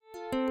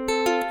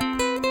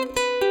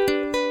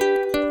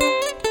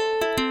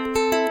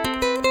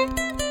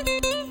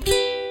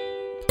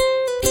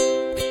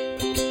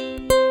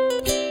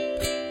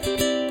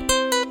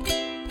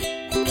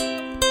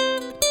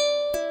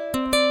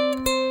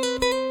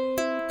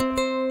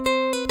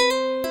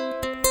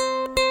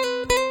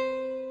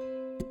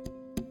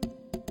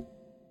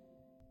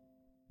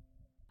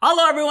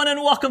Hello, everyone, and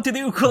welcome to the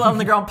Ukulele on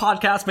the Ground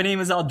podcast. My name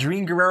is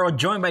Aldrin Guerrero,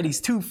 joined by these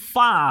two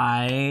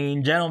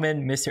fine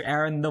gentlemen, Mr.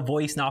 Aaron, the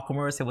voice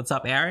Nakamura. Say what's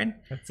up, Aaron.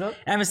 What's up?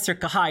 And Mr.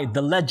 Kahai,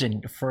 the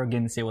legend,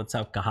 Fergan. Say what's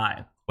up,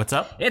 Kahai. What's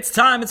up? It's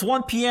time. It's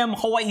 1 p.m.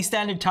 Hawaii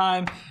Standard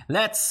Time.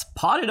 Let's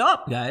pot it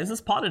up, guys.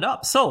 Let's pot it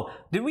up. So,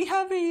 did we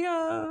have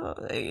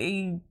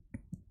a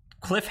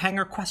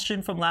cliffhanger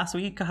question from last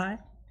week, Kahai?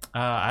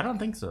 I don't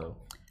think so.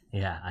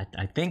 Yeah,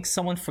 I think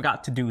someone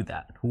forgot to do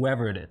that.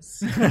 Whoever it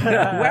is.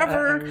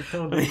 Whoever.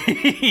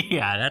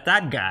 Yeah,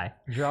 that guy.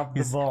 Drop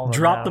the ball.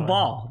 Drop the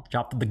ball.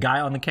 Drop the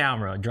guy on the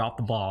camera. Drop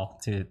the ball.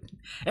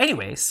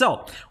 Anyway,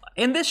 so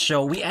in this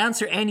show, we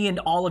answer any and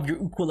all of your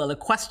ukulele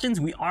questions.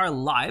 We are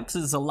live. So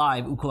this is a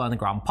live Ukulele on the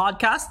Ground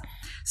podcast.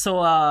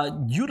 So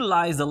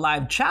utilize the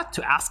live chat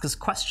to ask us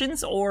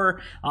questions, or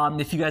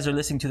if you guys are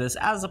listening to this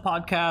as a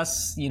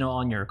podcast,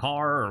 on your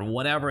car or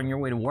whatever on your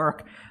way to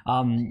work,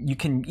 you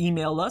can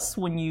email us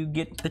when you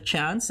get the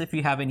chance if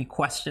you have any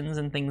questions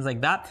and things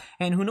like that.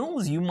 And who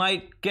knows, you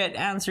might get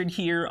answered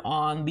here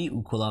on the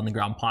Ukulele on the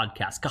Ground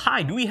podcast.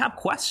 Kahai, do we have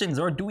questions,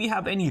 or do we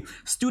have any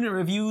student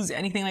reviews,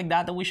 anything like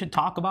that we should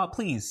talk about,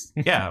 please?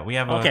 Yeah, we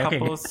have a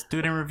couple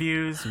student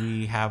reviews.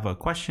 We have a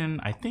question.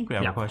 I think we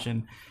have a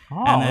question.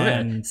 Oh, and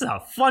then, it's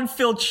a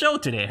fun-filled show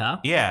today, huh?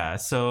 Yeah.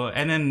 So,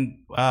 and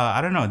then I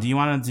don't know. Do you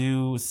want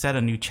to set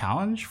a new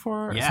challenge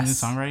for some new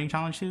songwriting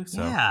challenge too?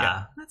 So,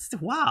 yeah.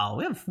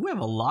 Wow. We have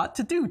a lot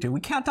to do. We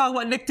can't talk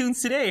about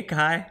Nicktoons today,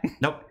 Kai.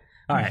 Nope.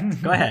 All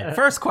right, go ahead.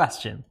 First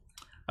question.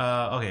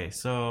 Okay,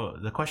 so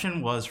the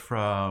question was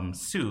from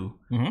Sue.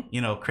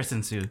 Mm-hmm.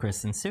 Kristen Sue.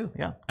 Kristen Sue,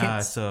 yeah.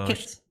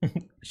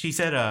 She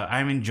said,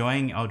 "I'm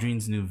enjoying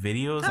Aldrin's new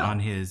videos on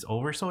his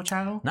Oversoul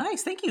channel."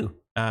 Nice, thank you.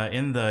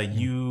 In the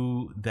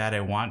 "You That I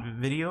Want"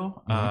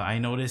 video, I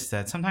noticed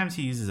that sometimes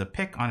he uses a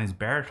pick on his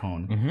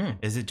baritone. Mm-hmm.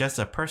 Is it just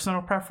a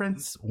personal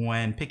preference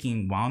when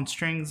picking wound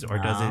strings, or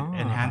does it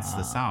enhance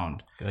the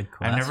sound? Good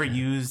question. I've never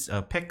used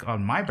a pick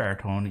on my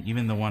baritone,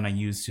 even the one I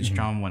used to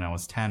strum when I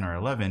was 10 or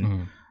 11.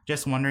 Mm-hmm.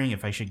 Just wondering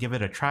if I should give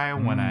it a try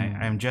when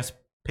I'm just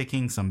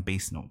picking some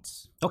bass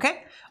notes.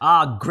 Okay.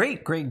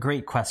 Great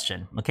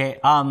question. Okay.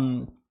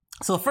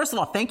 So first of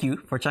all, thank you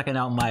for checking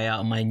out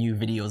my new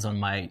videos on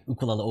my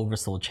Ukulele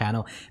Oversoul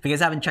channel. If you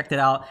guys haven't checked it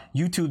out,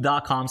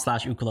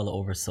 youtube.com/ukulele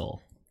oversoul.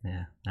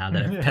 Yeah. Now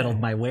that I've peddled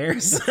my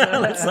wares,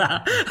 let's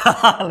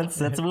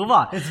move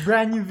on. It's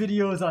brand new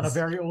videos on a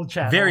very old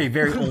channel.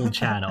 Very old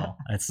channel.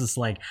 It's just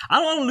like, I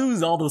don't want to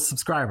lose all those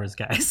subscribers,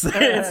 guys.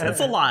 It's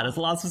a lot. It's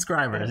a lot of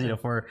subscribers,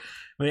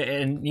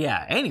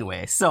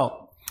 anyway.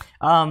 So,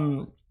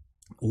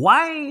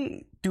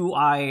 why do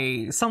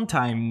I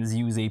sometimes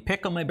use a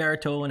pick on my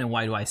baritone, and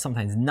why do I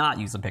sometimes not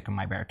use a pick on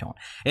my baritone?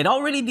 It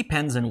all really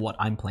depends on what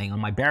I'm playing on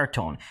my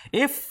baritone.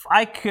 If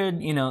I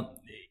could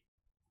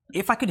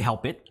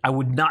help it, I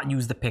would not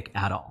use the pick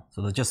at all.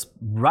 So just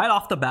right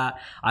off the bat,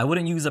 I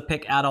wouldn't use a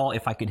pick at all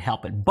if I could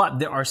help it. But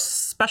there are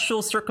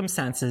special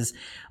circumstances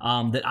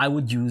that I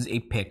would use a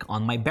pick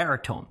on my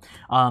baritone.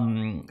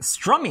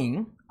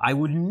 Strumming, I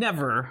would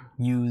never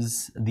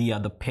use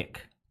the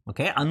pick.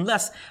 Okay,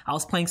 unless I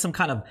was playing some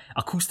kind of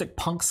acoustic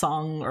punk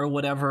song or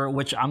whatever,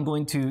 which I'm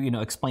going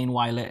to, explain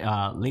why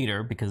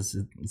later, because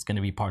it's going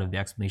to be part of the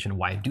explanation of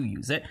why I do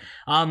use it.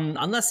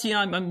 Unless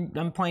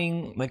I'm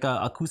playing like a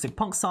acoustic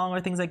punk song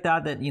or things like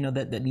that that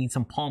need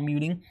some palm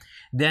muting,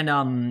 then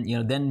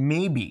then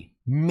maybe.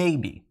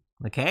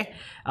 Okay.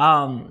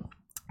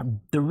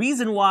 The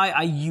reason why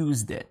I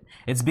used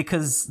it's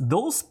because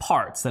those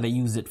parts that I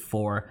used it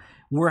for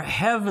were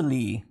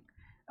heavily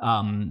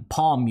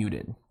palm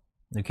muted.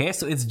 Okay,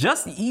 so it's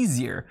just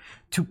easier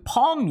to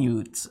palm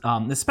mute,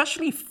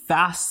 especially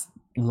fast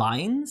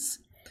lines,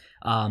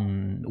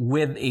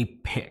 with a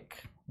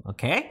pick.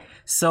 Okay,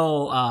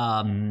 so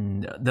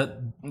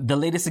the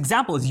latest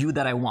example is "You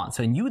That I Want."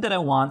 So in "You That I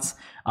Want,"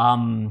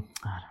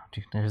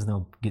 there's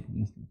no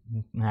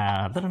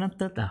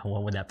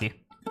what would that be?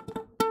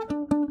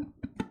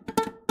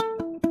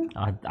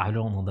 I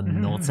don't know the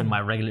notes in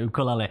my regular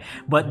ukulele,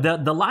 but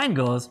the line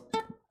goes.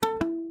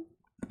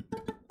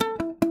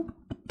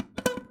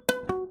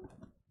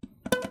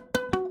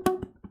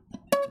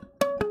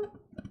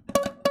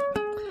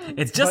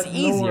 It's just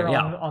easier,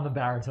 on the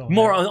baritone.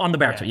 More on the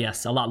baritone,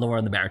 yes, a lot lower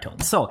on the baritone.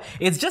 So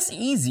it's just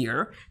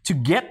easier to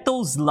get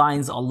those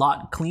lines a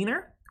lot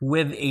cleaner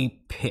with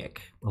a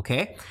pick,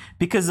 okay?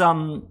 Because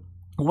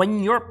when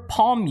you're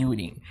palm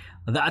muting,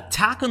 the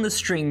attack on the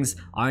strings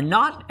are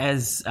not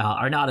as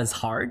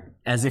hard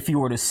as if you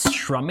were to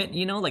strum it.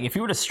 Like if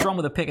you were to strum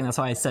with a pick, and that's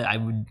why I said I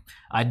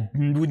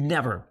would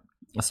never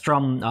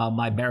strum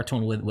my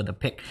baritone with a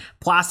pick.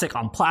 Plastic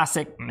on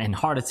plastic and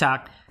hard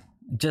attack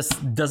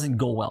just doesn't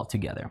go well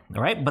together,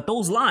 all right? But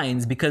those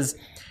lines, because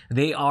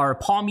they are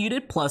palm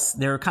muted, plus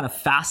they're kind of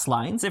fast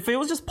lines. If it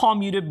was just palm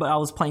muted, but I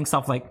was playing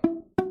stuff like,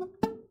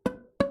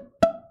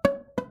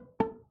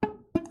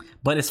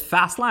 but it's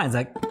fast lines,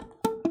 like,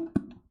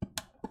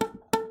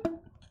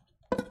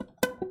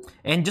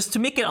 and just to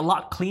make it a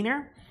lot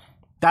cleaner,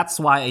 that's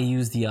why I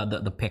use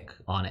the pick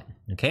on it.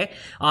 Okay,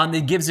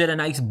 it gives it a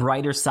nice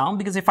brighter sound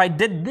because if I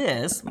did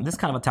this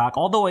kind of attack,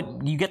 although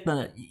you get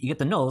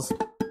the nose,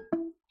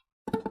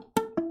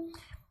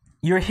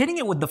 you're hitting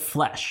it with the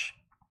flesh,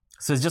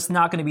 so it's just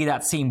not going to be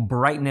that same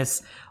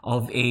brightness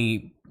of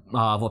a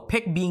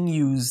pick being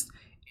used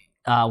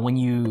when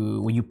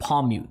you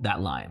palm mute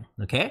that line.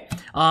 Okay,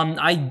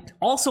 I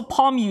also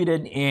palm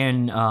muted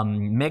in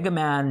Mega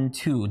Man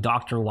 2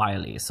 Dr.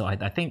 Wily, so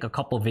I think a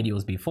couple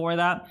videos before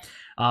that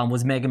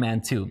was Mega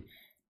Man 2,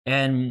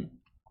 and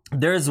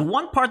there's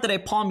one part that I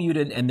palm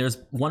muted and there's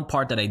one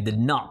part that I did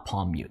not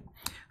palm mute.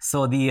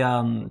 So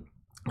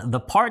the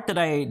part that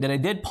I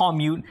did palm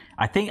mute,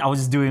 I think I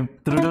was just doing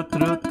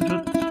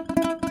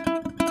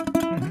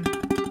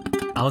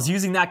I was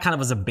using that kind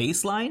of as a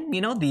bass line, you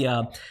know,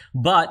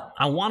 but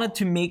I wanted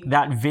to make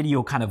that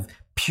video kind of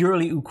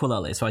purely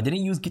ukulele. So I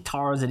didn't use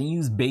guitars, I didn't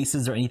use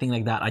basses or anything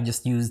like that. I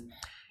just used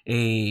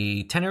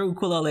a tenor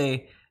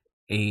ukulele,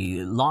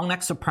 a long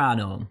neck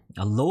soprano,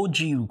 a low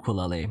G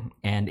ukulele,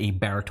 and a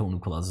baritone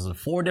ukulele. So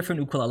 4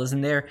 different ukuleles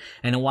in there,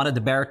 and I wanted the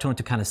baritone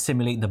to kind of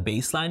simulate the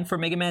bass line for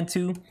Mega Man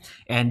 2,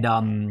 and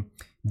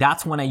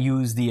that's when I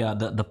used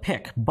the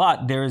pick.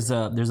 But there's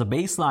a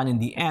bass line in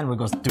the end where it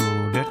goes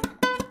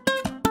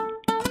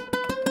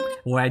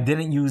where I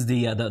didn't use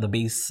the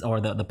bass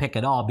or the pick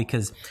at all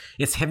because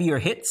it's heavier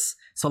hits.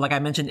 So like I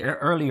mentioned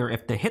earlier,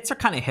 if the hits are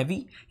kind of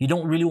heavy, you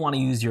don't really want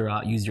to use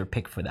your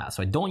pick for that.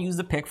 So I don't use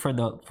the pick for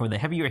the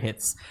heavier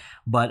hits,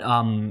 but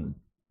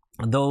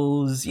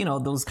those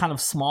kind of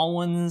small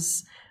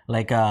ones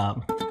like I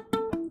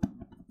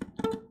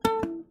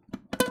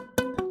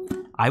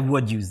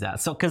would use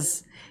that. So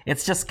because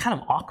it's just kind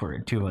of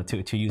awkward to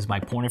use my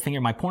pointer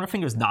finger. My pointer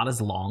finger is not as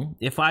long.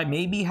 If I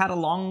maybe had a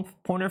long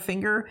pointer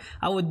finger,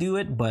 I would do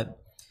it, but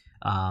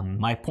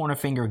my pointer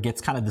finger gets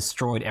kind of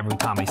destroyed every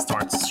time I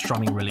start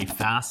strumming really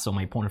fast, so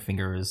my pointer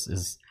finger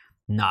is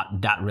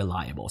not that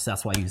reliable. So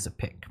that's why I use a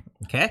pick.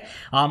 Okay.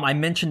 I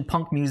mentioned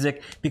punk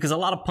music because a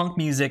lot of punk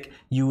music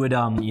you would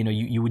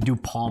you would do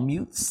palm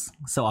mutes.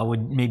 So I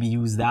would maybe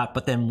use that,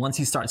 but then once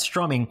you start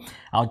strumming,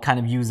 I would kind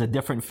of use a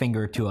different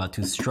finger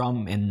to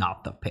strum and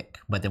not the pick.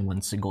 But then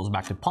once it goes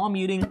back to palm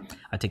muting,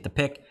 I take the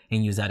pick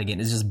and use that again.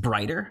 It's just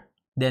brighter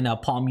than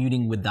palm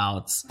muting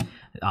without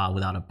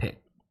a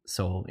pick.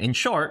 So in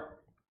short,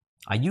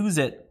 I use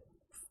it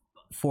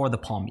for the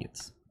palm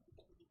mutes.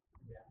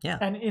 Yeah.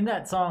 And in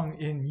that song,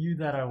 in You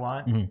That I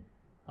Want,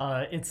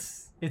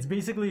 it's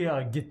basically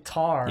a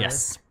guitar.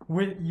 Yes.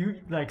 With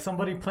you, like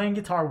somebody playing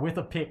guitar with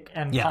a pick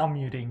and palm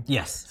muting.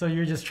 Yes. So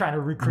you're just trying to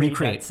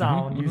recreate that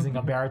sound using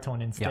a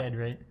baritone instead,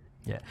 right?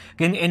 Yeah.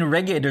 In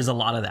reggae, there's a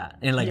lot of that,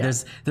 and like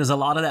there's a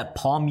lot of that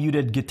palm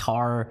muted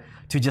guitar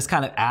to just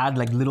kind of add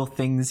like little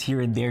things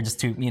here and there, just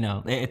to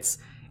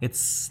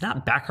it's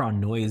not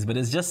background noise, but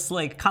it's just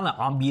like kind of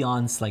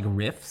ambiance, like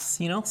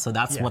riffs, So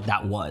that's what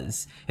that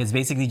was. It's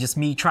basically just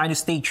me trying to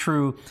stay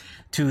true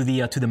to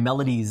the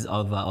melodies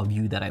of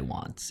You That I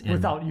Want, and,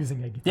 without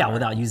using a guitar. Yeah,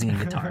 without using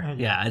a guitar.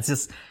 Yeah, it's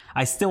just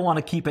I still want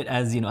to keep it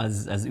as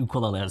as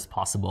ukulele as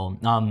possible.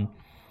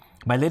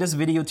 My latest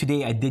video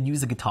today, I did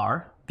use a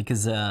guitar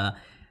because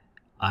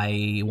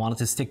I wanted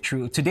to stick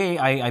true. Today,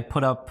 I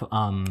put up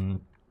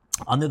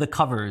Under the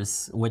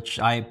Covers, which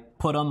I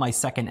put on my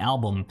second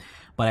album,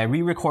 but I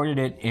re-recorded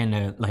it in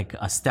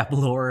a step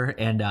lower,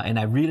 and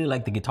I really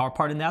like the guitar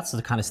part in that. So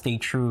to kind of stay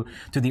true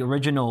to the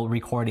original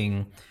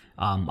recording,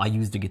 I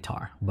used the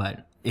guitar.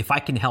 But if I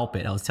can help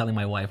it, I was telling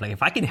my wife, like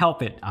if I can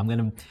help it, I'm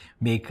gonna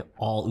make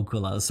all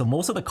ukuleles. So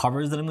most of the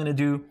covers that I'm gonna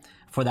do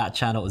for that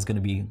channel is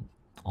gonna be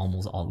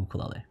almost all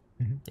ukulele.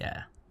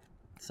 Yeah.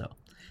 So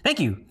thank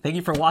you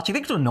for watching.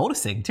 Thanks for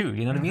noticing too.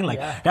 You know what I mean?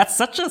 Like that's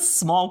such a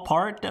small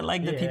part that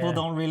that people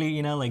don't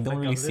really don't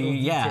really see.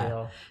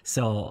 Yeah.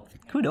 So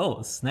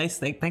kudos. Nice.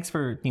 Thanks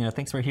for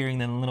hearing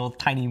the little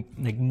tiny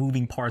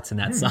moving parts in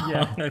that song.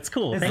 That's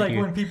cool. It's Thank like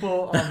you. when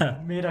people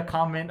made a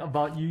comment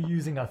about you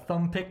using a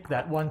thumb pick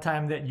that one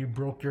time that you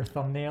broke your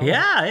thumbnail.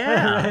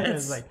 Yeah.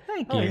 It's like,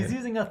 thank you. He's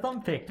using a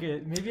thumb pick.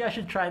 Maybe I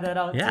should try that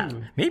out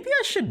too. Maybe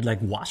I should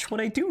watch what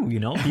I do.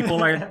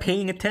 People are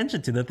paying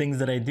attention to the things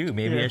that I do.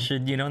 Maybe I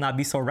should not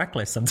be so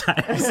reckless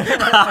sometimes.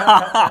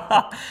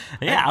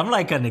 I'm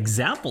like an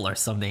example or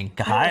something,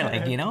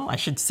 guy. I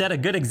should set a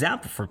good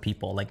example for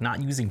people, like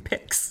not using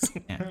picks.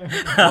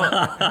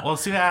 Well,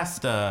 Sue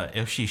asked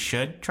if she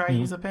should try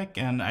use a pick,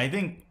 and I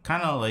think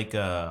kind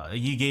of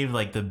you gave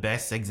the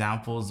best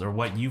examples or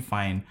what you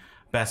find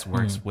best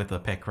works with a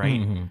pick,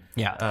 right?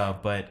 Yeah.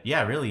 But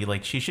yeah, really,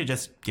 she should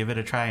just give it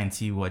a try and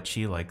see what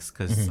she likes,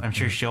 because I'm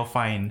sure she'll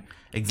find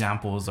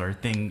examples or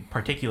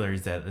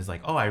particulars that is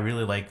like, oh, I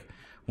really like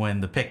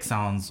when the pick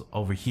sounds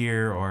over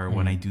here, or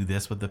when I do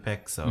this with the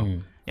pick. So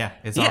yeah,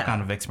 it's all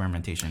kind of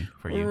experimentation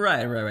for you.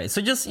 Right.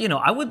 So just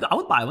I would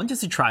buy one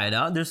just to try it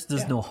out.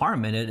 There's no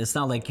harm in it. It's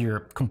not like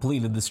you're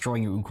completely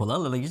destroying your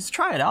ukulele. Just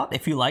try it out.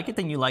 If you like it,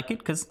 then you like it,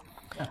 because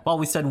well,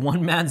 we said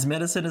one man's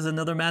medicine is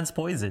another man's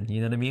poison. You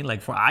know what I mean?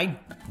 I'm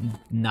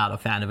not a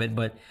fan of it,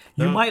 but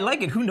you might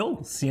like it. Who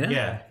knows?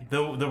 Yeah.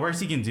 The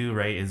worst you can do,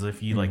 right, is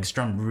if you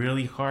strum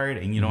really hard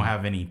and you don't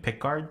have any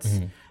pick guards,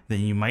 then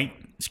you might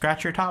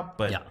scratch your top.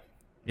 But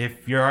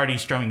if you're already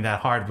strumming that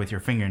hard with your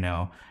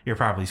fingernail, you're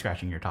probably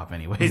scratching your top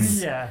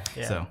anyways. Yeah.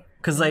 So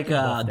Because like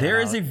buff that there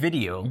is out. a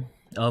video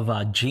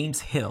of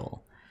James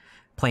Hill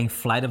playing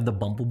Flight of the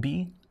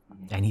Bumblebee,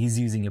 and he's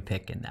using a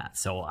pick in that.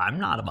 So I'm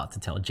not about to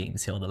tell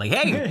James Hill that like,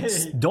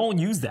 hey, don't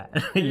use that.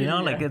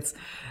 Like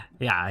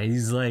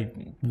he's like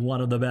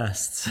one of the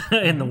best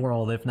in the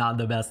world, if not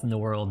the best in the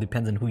world.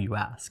 Depends on who you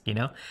ask.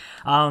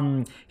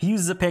 He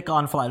uses a pick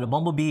on Flight of the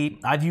Bumblebee.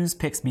 I've used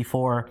picks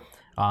before.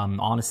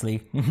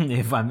 Honestly,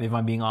 if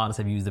I'm being honest,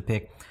 I've used a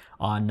pick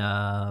on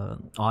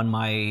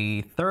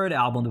my third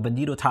album, the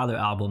Bandito Tyler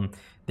album.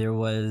 There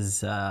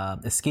was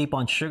Escape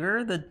on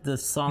Sugar, the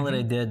song that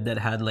I did that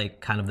had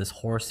like kind of this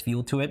hoarse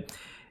feel to it.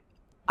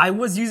 I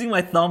was using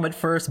my thumb at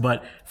first,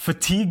 but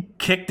fatigue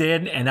kicked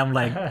in, and I'm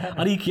like,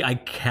 I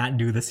can't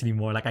do this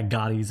anymore. Like, I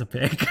gotta use a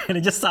pick, and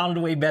it just sounded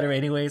way better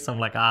anyway. So I'm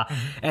like,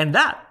 and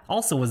that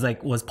also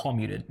was palm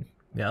muted,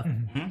 yeah.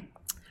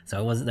 So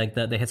it wasn't like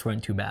the hits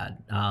weren't too bad.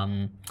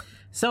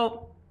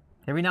 So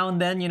every now and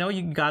then, you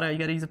gotta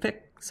use a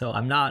pick. So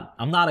I'm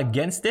not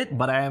against it,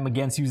 but I am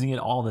against using it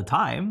all the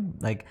time.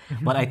 Like,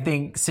 but I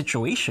think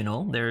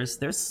situational.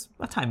 There's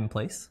a time and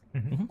place.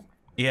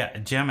 Yeah,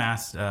 Jim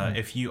asked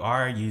if you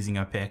are using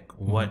a pick,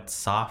 what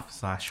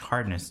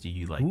soft/hardness do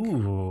you like?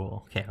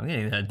 Ooh, okay, I'm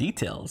getting the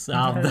details.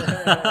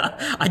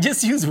 I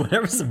just use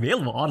whatever's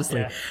available,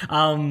 honestly.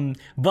 Yeah.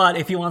 But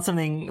if you want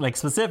something like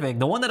specific,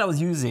 the one that I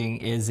was using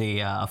is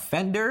a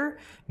Fender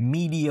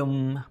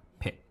medium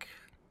pick.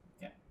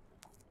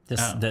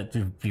 Just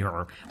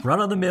your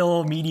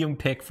run-of-the-mill medium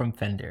pick from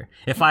Fender.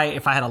 If I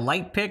had a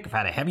light pick, if I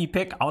had a heavy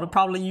pick, I would have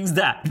probably used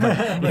that.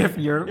 But if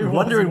you're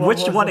wondering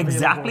which one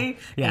exactly,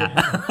 if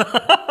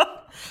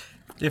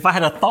I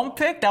had a thumb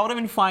pick, that would have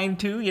been fine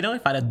too.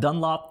 If I had a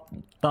Dunlop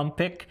thumb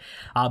pick,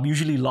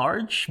 usually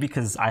large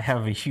because I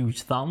have a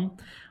huge thumb.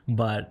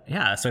 But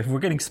yeah, so if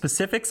we're getting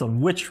specifics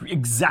on which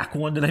exact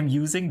one that I'm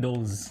using,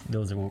 those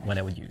are what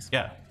I would use.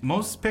 Yeah,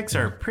 most picks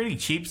are pretty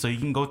cheap, so you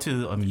can go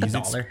to a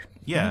music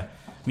 $1.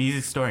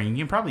 Music store, and you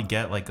can probably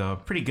get like a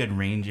pretty good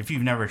range if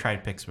you've never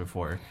tried picks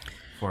before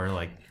for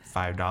like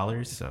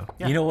 $5. So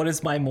yeah. You know what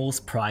is my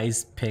most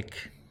prized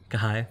pick,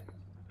 Guy?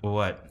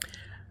 What?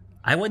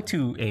 I went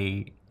to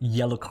a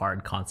Yellow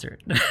Card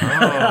concert.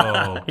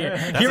 Oh,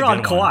 here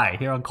on Kauai,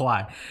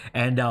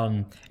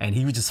 and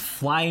he was just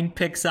flying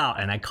picks out,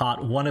 and I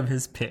caught one of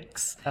his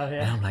picks. Oh,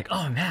 yeah. And I'm like,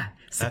 oh man,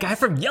 it's the guy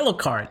from Yellow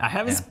Card. I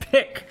have his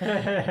pick.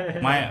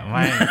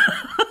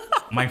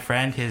 My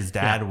friend, his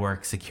dad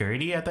worked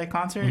security at that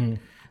concert.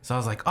 So I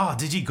was like, "Oh,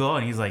 did you go?"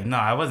 And he's like, "No,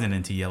 I wasn't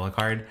into Yellow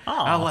Card."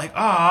 I was like,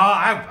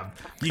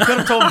 you could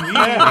have told me." He's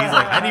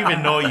like, "I didn't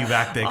even know you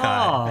back then."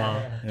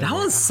 That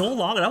was so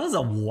long. That was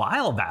a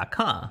while back,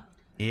 huh?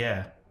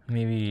 Yeah.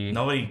 Maybe.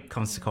 Nobody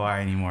comes to Kauai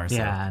anymore. So,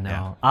 Yeah, I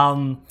know.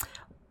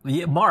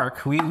 Yeah,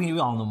 Mark, we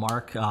all know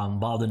Mark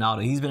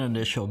Baldonado. He's been on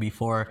this show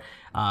before.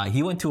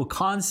 He went to a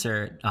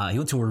concert. He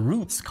went to a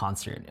Roots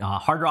concert,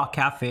 Hard Rock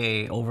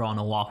Cafe over on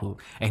Oahu,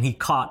 and he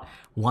caught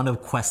one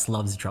of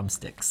Questlove's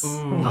drumsticks.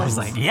 Ooh. I was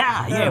like,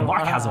 yeah,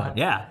 Mark has one,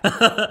 yeah.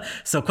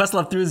 So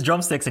Questlove threw his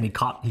drumsticks and he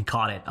caught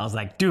it. I was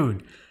like,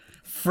 dude,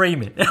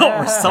 frame it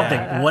or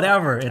something,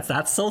 whatever.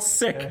 That's so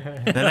sick.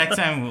 The next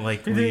time,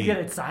 like, Did you get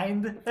it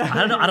signed?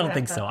 I don't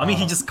think so. I mean,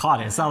 he just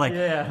caught it. It's not like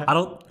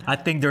I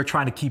think they're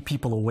trying to keep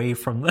people away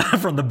from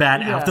the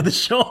band after the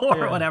show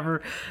or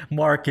whatever.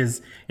 Mark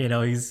is,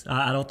 he's.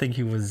 I don't think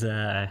he was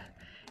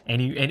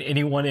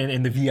anyone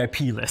in the VIP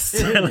list.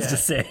 Let's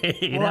just say.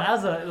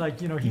 As a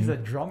he's a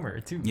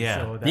drummer too. Yeah.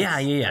 So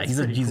He's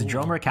a cool.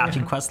 drummer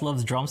catching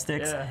Questlove's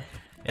drumsticks. Yeah.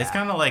 It's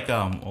kind of like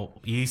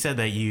you said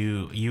that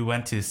you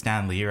went to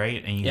Stan Lee,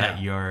 right? And you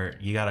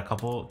got a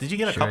couple. Did you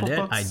get a couple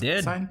books? I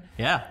did. Signed?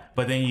 Yeah.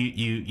 But then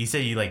you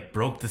said you like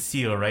broke the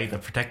seal, right? The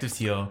protective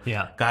seal.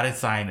 Yeah. Got it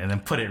signed and then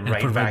put it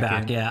right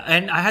back in. Yeah.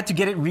 And I had to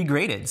get it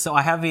regraded. So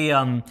I have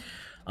a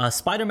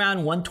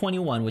Spider-Man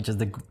 121, which is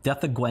the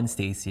Death of Gwen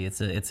Stacy.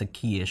 It's a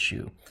key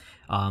issue.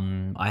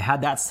 I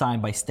had that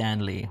signed by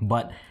Stan Lee,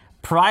 but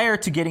prior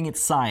to getting it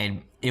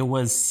signed, it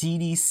was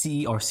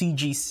CGC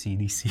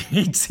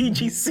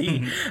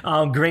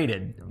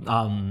graded.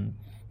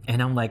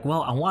 And I'm like,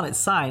 well, I want it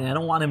signed. And I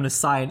don't want him to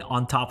sign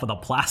on top of the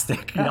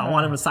plastic. I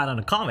want him to sign on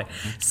a comic.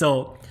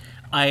 So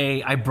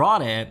I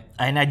brought it,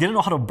 and I didn't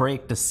know how to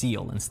break the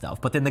seal and stuff.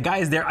 But then the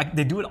guys there,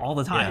 they do it all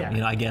the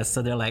time, I guess.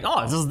 So they're like,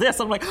 oh, this.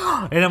 I'm like,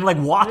 and I'm like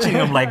watching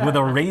them like with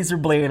a razor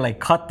blade,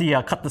 like cut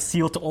the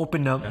seal to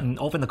open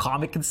the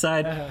comic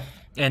inside.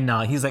 And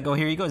he's like, oh,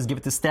 here you go, just give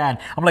it to Stan.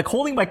 I'm like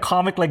holding my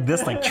comic like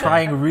this, like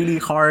trying really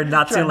hard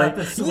not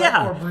to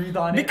sweat or breathe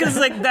on it. Because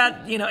like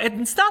that,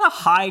 it's not a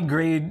high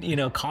grade,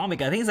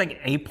 comic. I think it's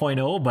like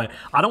 8.0, but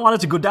I don't want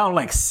it to go down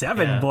like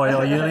 7, boy. You know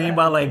what I mean?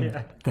 By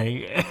like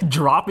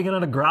dropping it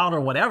on the ground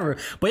or whatever.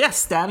 But yeah,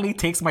 Stanley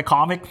takes my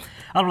comic.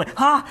 I'm like,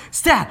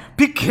 Stan,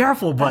 be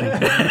careful, buddy.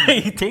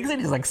 He takes it,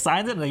 he's like,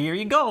 signs it, and here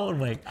you go.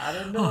 I'm like, I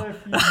don't know if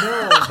you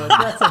know, but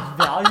that's a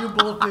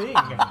valuable thing.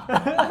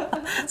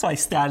 So I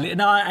Stanley.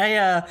 No,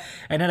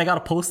 and then I got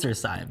a poster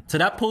signed. So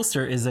that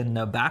poster is in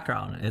the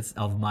background. It's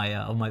of my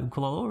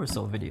Ukulele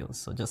Oversoul videos.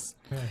 So just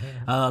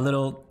a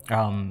little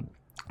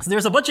So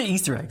there's a bunch of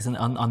Easter eggs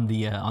on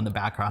the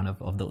background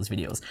of those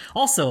videos.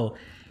 Also,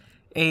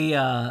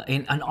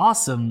 an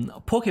awesome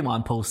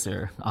Pokemon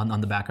poster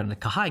on the background that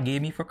Kahai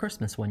gave me for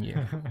Christmas one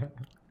year.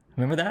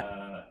 Remember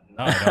that?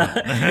 No, I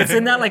don't. It's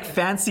in that like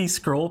fancy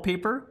scroll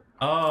paper.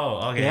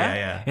 Oh, okay,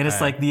 yeah. And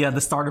it's like the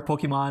starter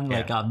Pokemon,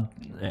 like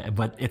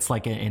but it's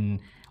like in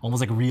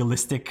almost like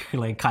realistic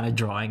like kind of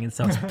drawing and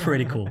stuff. It's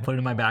pretty cool. Put it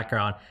in my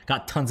background.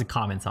 Got tons of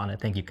comments on it.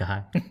 Thank you,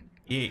 Kahai.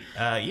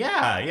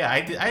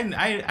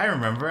 I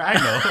remember. I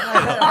know.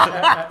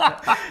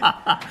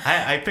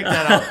 I picked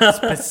that out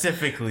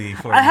specifically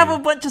for you. I have a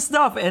bunch of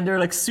stuff, and they're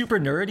like super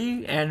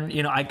nerdy, and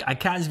you know, I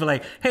can't just be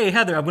like, "Hey,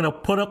 Heather, I'm gonna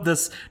put up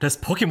this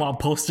Pokemon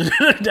poster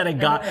that I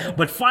got."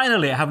 But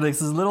finally, I have like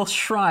this little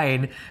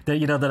shrine that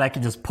you know that I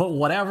can just put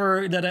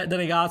whatever that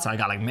I got. So I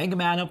got like Mega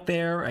Man up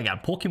there. I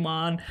got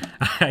Pokemon.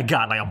 I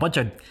got like a bunch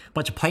of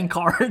playing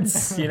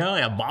cards. You know,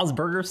 I got Bob's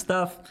Burger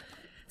stuff.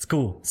 It's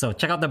cool. So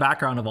check out the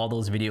background of all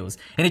those videos,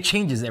 and it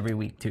changes every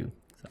week too.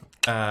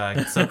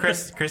 So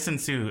Chris and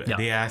Sue,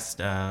 they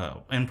asked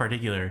in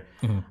particular,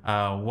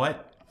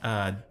 what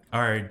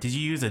or did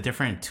you use a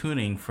different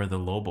tuning for the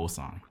Lobo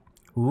song?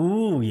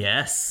 Ooh,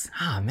 yes.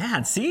 Ah,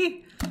 man,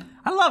 see?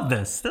 I love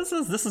this. This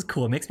is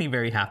cool. It makes me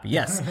very happy.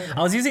 Yes,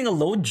 I was using a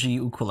low G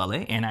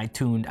ukulele, and I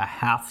tuned a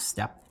half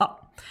step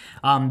up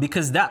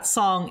because that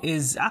song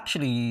is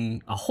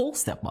actually a whole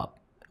step up.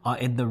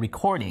 In the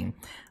recording,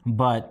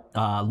 but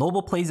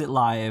Lobo plays it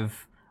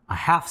live a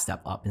half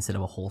step up instead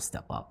of a whole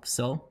step up.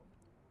 So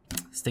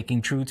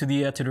sticking true to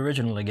the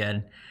original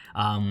again,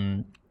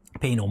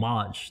 paying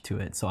homage to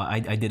it. So I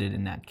did it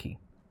in that key.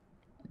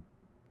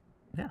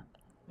 Yeah,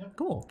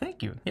 cool.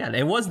 Thank you. Yeah,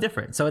 it was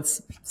different. So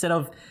it's instead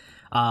of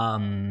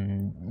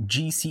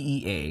G C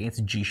E A,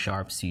 it's G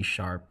sharp, C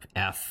sharp,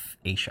 F,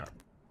 A sharp.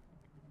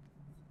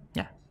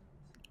 Yeah,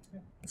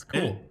 it's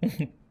cool.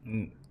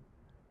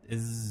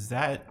 Is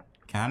that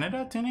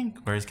Canada tuning,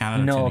 or is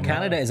Canada no, tuning?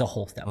 Canada is a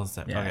whole step. Whole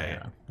step.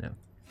 Yeah,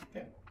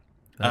 Okay.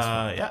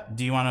 Yeah.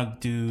 Do you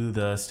want to do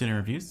the student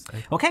reviews?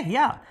 Okay,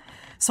 yeah.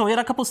 So we had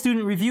a couple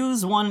student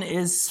reviews. One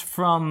is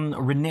from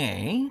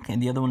Renee,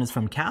 and the other one is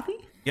from Kathy.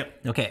 Yep.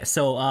 Okay,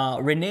 so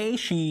Renee,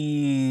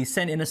 she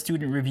sent in a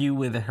student review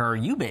with her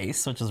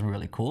Ubase, which is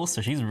really cool.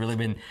 So she's really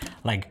been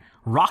like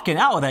rocking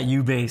out with that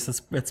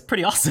Ubase. It's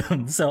pretty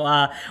awesome.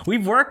 So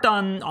we've worked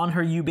on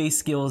her Ubase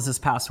skills this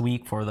past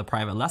week for the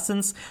private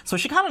lessons. So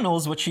she kind of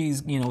knows what she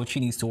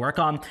needs to work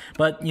on.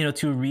 But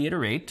to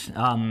reiterate,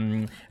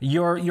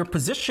 your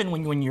position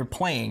when you're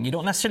playing, you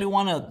don't necessarily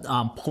want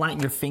to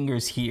plant your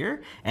fingers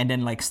here and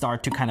then like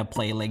start to kind of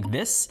play like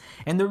this.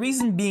 And the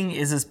reason being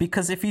is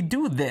because if you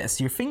do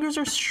this, your fingers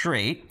are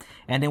straight,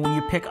 and then when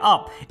you pick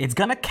up, it's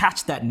gonna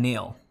catch that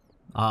nail.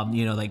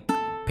 Like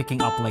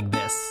picking up like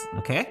this,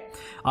 okay?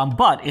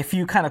 But if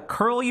you kind of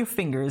curl your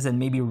fingers and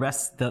maybe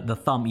rest the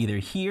thumb either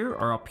here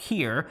or up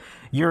here,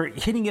 you're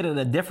hitting it at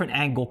a different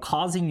angle,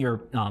 causing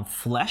your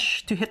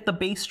flesh to hit the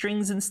bass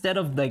strings instead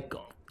of like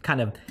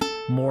kind of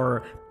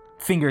more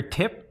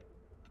fingertip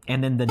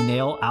and then the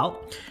nail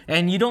out.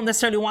 And you don't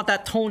necessarily want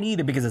that tone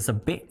either because it's a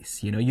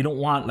bass. You don't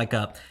want like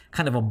a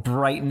kind of a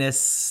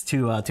brightness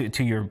to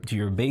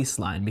your bass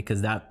line,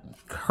 because that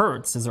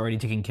hurts is already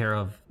taken care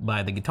of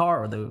by the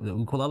guitar or the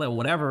ukulele or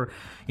whatever,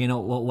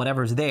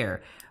 whatever's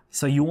there.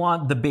 So you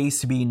want the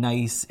bass to be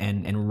nice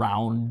and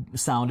round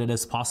sounded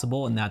as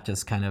possible, and that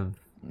just kind of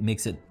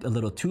makes it a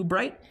little too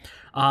bright.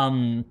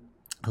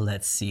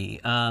 Let's see.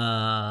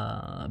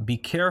 Be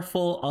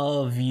careful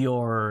of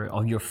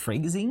your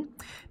phrasing,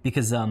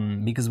 because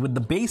with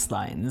the bass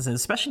lines,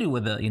 especially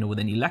with with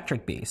an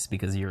electric bass,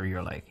 because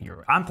you're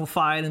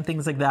amplified and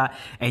things like that,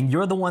 and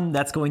you're the one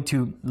that's going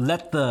to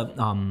let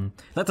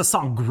the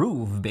song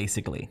groove,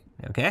 basically.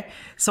 Okay,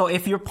 so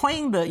if you're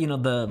playing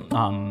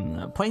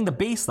playing the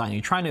bass line,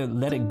 you're trying to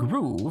let it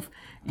groove.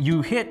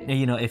 You hit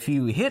if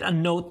you hit a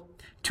note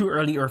too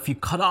early, or if you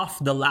cut off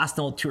the last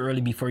note too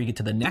early before you get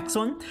to the next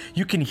one,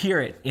 you can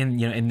hear it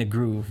in the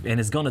groove, and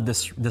it's gonna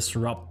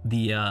disrupt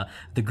the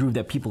groove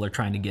that people are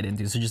trying to get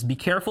into. So just be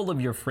careful of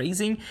your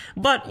phrasing.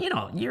 But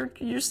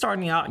you're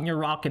starting out and you're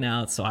rocking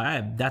out, so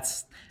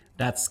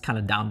that's kind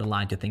of down the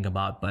line to think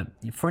about. But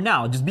for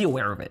now, just be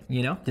aware of it.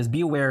 Just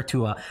be aware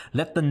to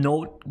let the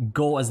note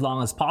go as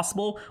long as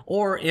possible,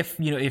 or if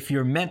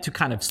you're meant to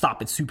kind of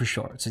stop it super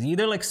short. So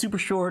either like super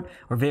short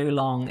or very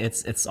long.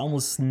 It's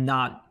almost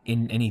not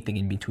in anything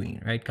in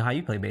between, right? How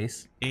you play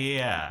bass?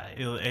 Yeah,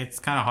 it's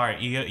kind of hard.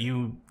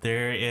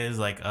 There is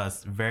like a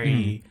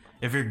very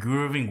if you're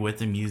grooving with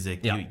the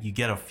music, you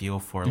get a feel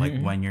for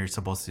like when you're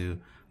supposed to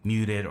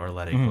mute it or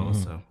let it go.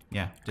 So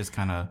yeah, just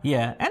kind of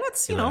and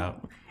it's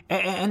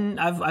And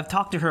I've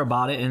talked to her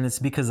about it, and it's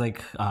because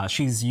like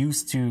she's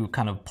used to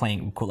kind of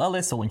playing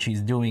ukulele. So when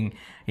she's doing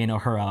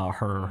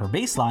her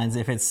bass lines,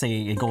 if it's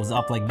say it goes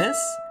up like this,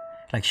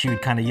 like she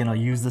would kind of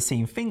use the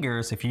same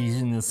fingers. If you're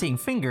using the same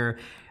finger,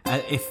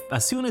 if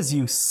as soon as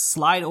you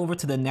slide over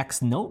to the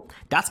next note,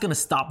 that's gonna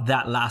stop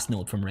that last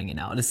note from ringing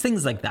out. It's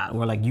things like that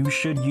where like you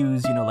should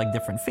use like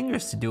different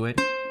fingers to do it,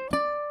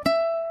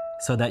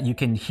 so that you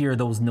can hear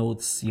those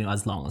notes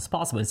as long as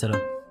possible instead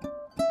of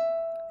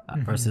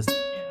versus.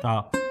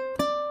 So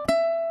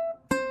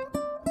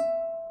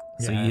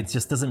Yeah. it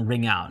just doesn't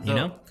ring out, you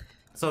know?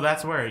 So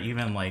that's where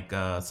even like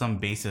some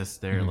bassists,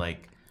 they're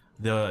like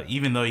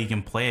even though you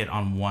can play it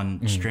on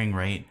one string,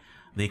 right?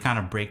 They kind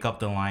of break up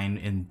the line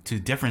into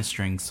different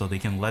strings so they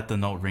can let the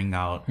note ring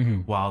out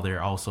while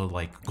they're also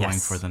like going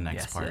for the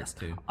next part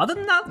too. Other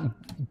than that,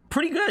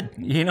 pretty good.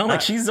 You know,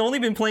 like she's only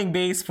been playing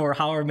bass for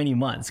however many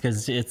months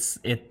because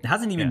it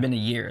hasn't even been a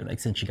year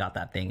like since she got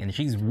that thing, and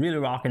she's really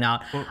rocking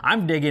out.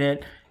 I'm digging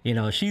it. You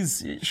know,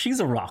 she's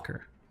a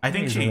rocker. I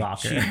think She's a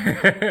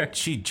rocker.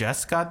 she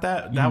just got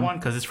that one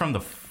because it's from the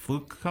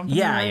Fluke company.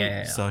 Yeah, right?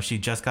 yeah. So she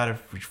just got it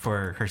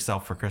for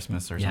herself for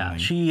Christmas or something.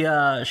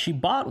 She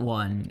bought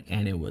one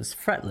and it was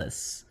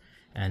fretless,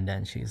 and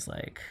then she's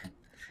like,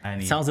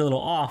 And sounds a little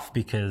off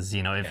because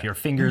you know if your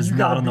finger's You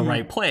not gotta on the be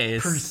right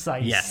place.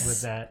 Precise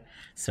with that.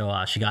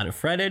 So she got it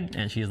fretted,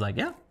 and she's like,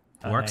 yeah,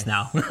 works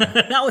nice.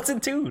 now. Now it's in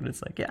tune.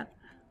 It's like, yeah,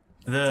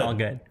 it's all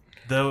good.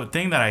 The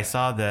thing that I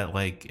saw that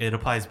like it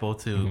applies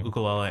both to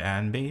ukulele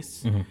and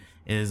bass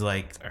is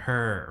like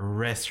her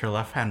wrist, her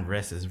left hand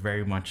wrist is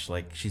very much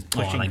like she's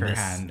pushing like her this.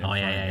 hand. in Oh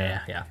front,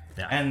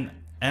 yeah.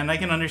 And I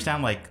can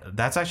understand like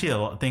that's actually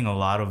a thing a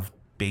lot of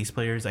bass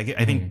players, I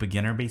think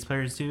beginner bass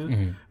players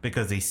do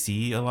because they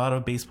see a lot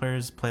of bass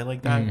players play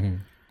like that.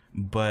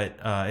 But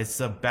it's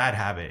a bad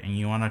habit, and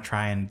you want to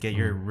try and get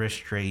your wrist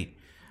straight.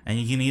 And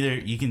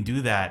you can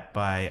do that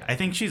by, I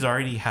think she's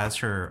already has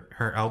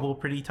her elbow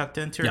pretty tucked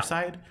into her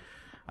side.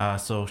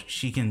 So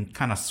she can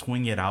kind of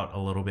swing it out a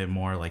little bit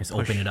more, like Just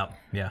open it up.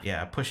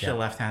 Yeah, push the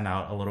left hand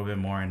out a little bit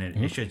more, and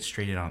it should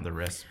straighten out the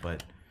wrist.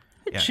 But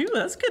Shoot,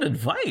 that's good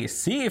advice.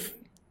 See if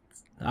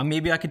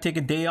maybe I could take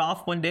a day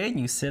off one day and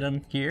you sit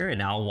on here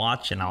and I'll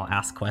watch and I'll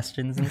ask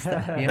questions and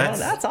stuff. You know,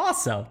 that's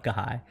awesome,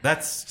 guy.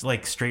 that's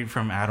like straight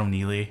from Adam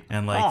Neely,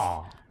 and like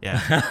Aw.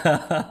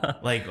 yeah,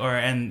 like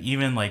and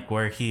even like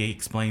where he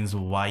explains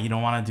why you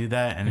don't want to do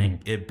that, and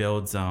it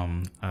builds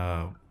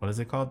what is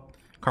it called?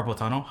 Carpal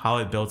tunnel. How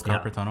it builds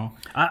carpal tunnel.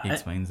 He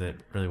explains it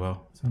really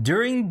well.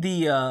 During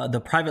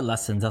the private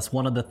lessons, that's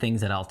one of the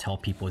things that I'll tell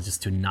people is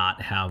just to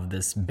not have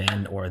this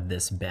bend or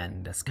this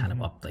bend that's kind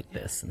of up like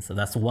this. And so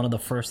that's one of the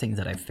first things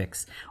that I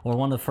fix, or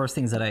one of the first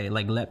things that I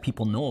like let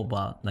people know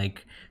about,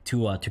 like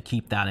to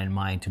keep that in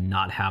mind, to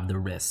not have the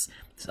wrists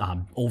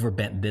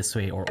overbent this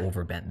way or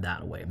overbent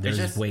that way.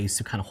 There's ways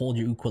to kind of hold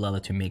your ukulele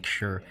to make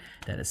sure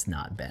that it's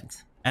not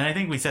bent. And I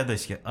think we said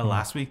this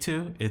last week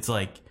too. It's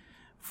like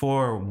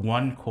for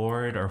one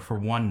chord or for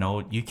one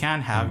note, you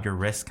can have your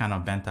wrist kind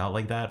of bent out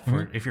like that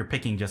for if you're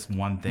picking just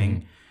one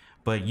thing,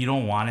 but you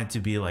don't want it to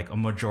be like a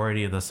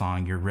majority of the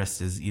song your wrist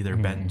is either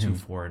bent too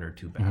forward or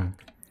too back.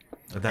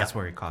 But that's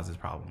where it causes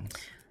problems.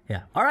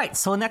 Yeah. All right.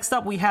 So next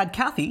up we had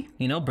Kathy,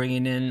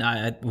 bringing in,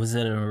 was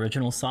it an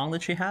original song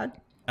that she had?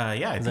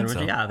 Yeah, I think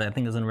so. Yeah, I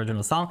think it's an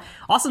original song.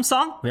 Awesome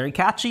song, very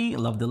catchy.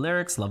 Love the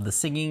lyrics, love the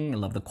singing,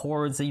 love the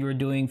chords that you were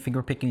doing.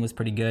 Finger picking was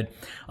pretty good.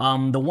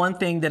 The one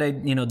thing that I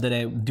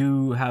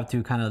do have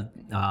to kind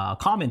of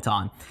comment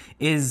on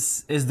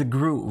is the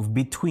groove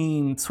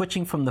between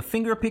switching from the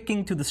finger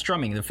picking to the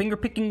strumming. The finger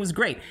picking was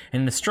great,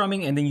 and the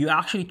strumming, and then you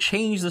actually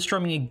change the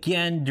strumming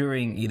again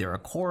during either a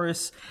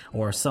chorus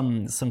or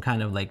some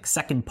kind of like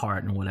second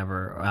part and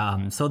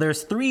whatever. So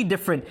there's 3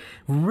 different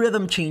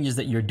rhythm changes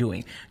that you're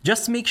doing.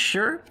 Just make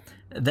sure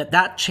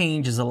that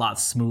change is a lot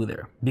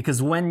smoother,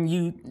 because when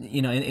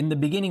in the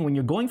beginning, when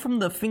you're going from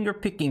the finger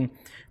picking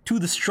to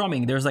the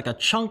strumming, there's like a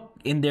chunk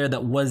in there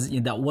that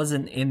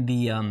wasn't in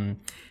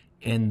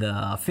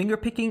the finger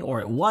picking, or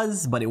it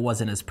was, but it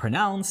wasn't as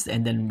pronounced,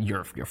 and then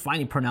you're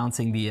finally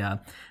pronouncing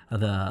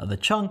the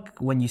chunk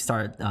when you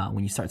start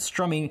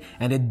strumming,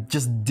 and it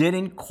just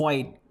didn't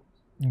quite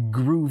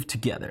groove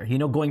together,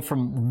 going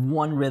from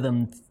one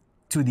rhythm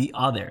to the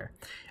other,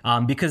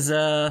 because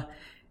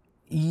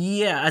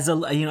as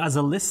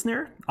a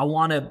listener, I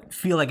want to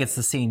feel like it's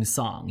the same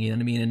song, you know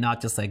what I mean, and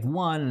not just like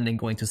one and then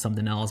going to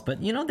something else.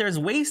 But there's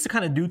ways to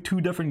kind of do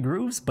 2 different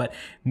grooves, but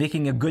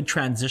making a good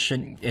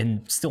transition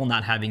and still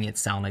not having it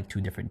sound like 2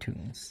 different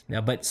tunes.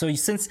 Yeah, but so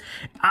since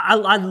I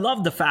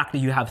love the fact that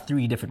you have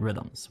 3 different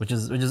rhythms, which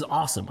is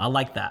awesome. I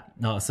like that.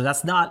 No, so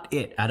that's not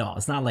it at all.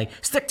 It's not like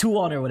stick to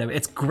one or whatever.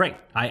 It's great.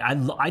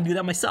 I do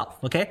that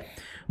myself. Okay,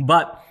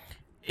 but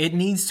it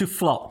needs to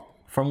flow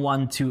from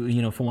one to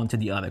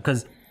the other,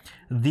 because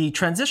the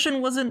transition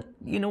wasn't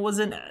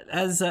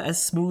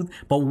as smooth,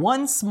 but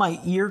once my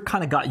ear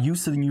kind of got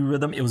used to the new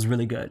rhythm, it was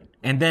really good.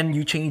 And then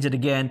you change it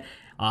again,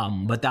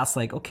 but that's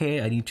like,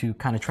 okay, I need to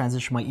kind of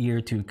transition my ear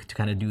to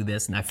kind of do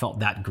this, and I felt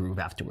that groove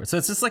afterwards. So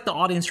it's just like the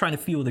audience trying to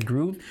feel the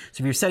groove.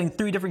 So if you're setting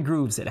 3 different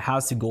grooves, it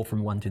has to go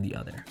from one to the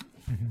other.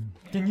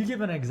 Can you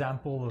give an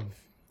example of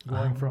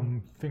going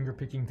from finger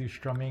picking to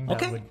strumming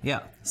that would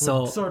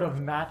sort of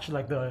match,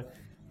 like the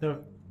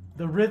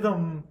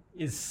rhythm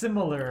is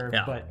similar,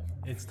 but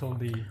it's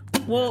totally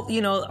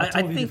I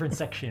think different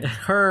section.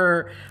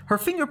 Her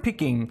finger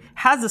picking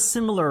has a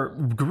similar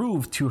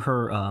groove to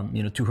her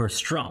to her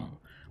strum,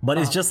 but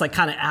it's just like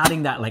kind of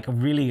adding that like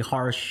really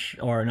harsh,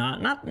 or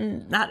not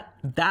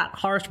that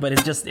harsh, but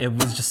it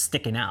was just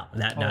sticking out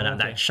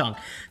that chunk.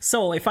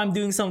 So if I'm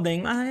doing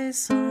something, I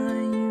saw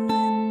you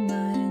in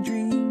my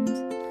dreams,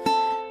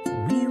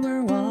 we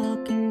were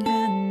walking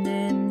hand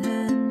in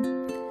hand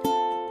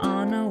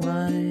on a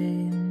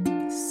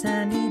white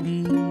sandy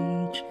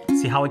beach.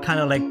 See how it kind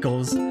of like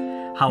goes,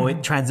 how it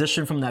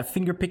transitioned from that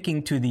finger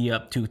picking to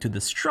the to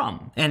the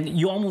strum, and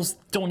you almost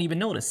don't even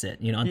notice it,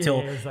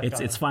 until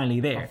it's finally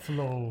there.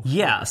 Flow.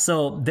 Yeah,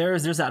 so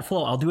there's that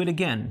flow. I'll do it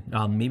again.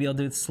 Maybe I'll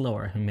do it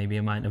slower. Maybe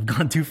I might have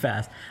gone too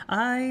fast.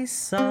 I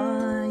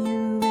saw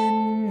you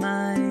in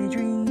my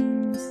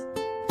dreams.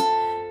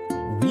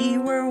 We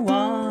were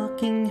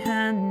walking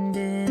hand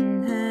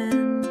in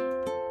hand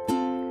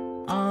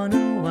on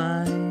a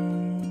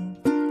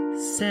white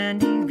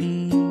sandy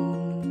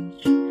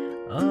beach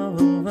of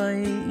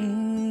Hawaii.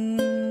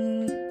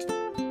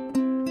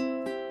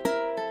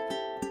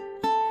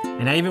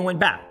 And I even went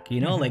back,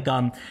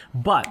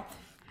 but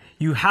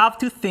you have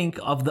to think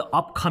of the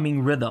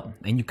upcoming rhythm,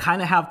 and you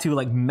kind of have to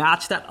like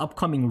match that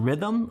upcoming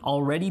rhythm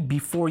already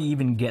before you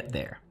even get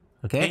there.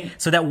 Okay?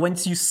 So that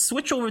once you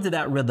switch over to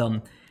that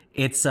rhythm,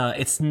 it's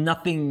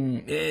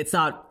nothing, it's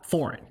not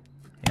foreign.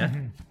 Yeah.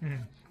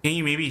 Can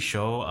you maybe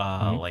show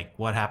like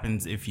what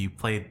happens if you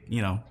play,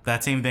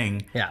 that same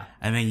thing? Yeah.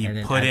 And then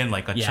you put in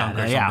like a chunk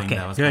or something. Yeah, okay.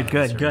 That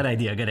was good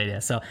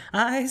idea. So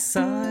I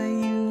saw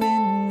you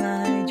in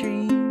my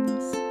dreams.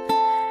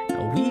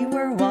 We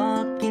were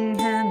walking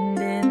hand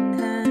in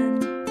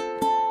hand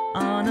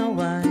on a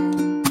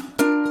white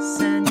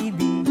sandy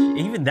beach.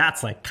 Even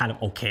that's like kind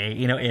of okay,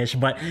 ish,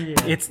 but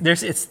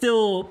it's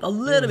still a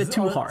little bit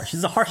too harsh.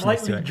 There's a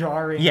harshness to it. Slightly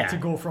jarring to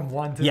go from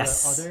one to the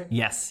other.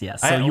 Yes.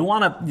 So you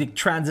want to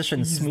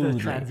transition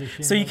smoothly.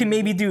 So you can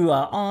maybe do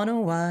on a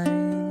white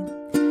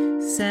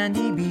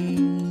sandy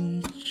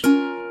beach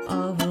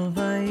of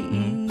Hawaii.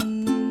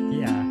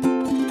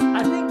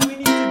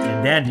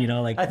 Then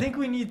I think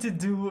we need to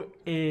do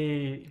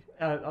a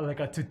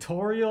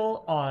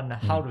tutorial on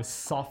how to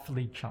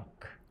softly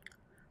chunk.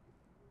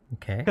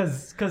 Okay.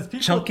 Because people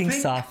chunking me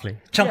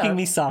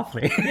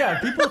softly. Yeah,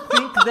 people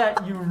think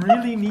that you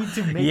really need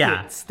to make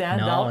it stand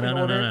out in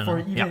order for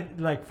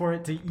even for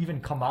it to even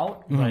come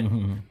out. But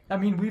I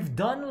mean, we've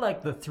done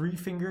like the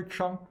 3-finger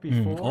chunk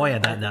before. Oh yeah,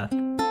 that.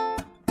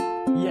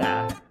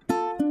 Yeah,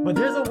 but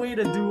there's a way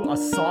to do a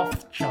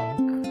soft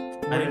chunk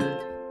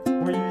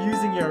where you're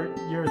using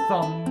your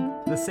thumb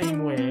the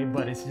same way,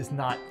 but it's just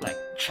not like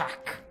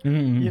chak.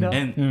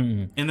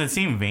 And in the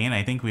same vein,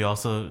 I think we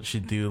also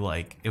should do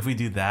like, if we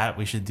do that,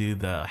 we should do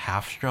the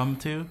half strum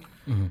too,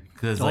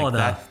 because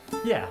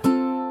yeah,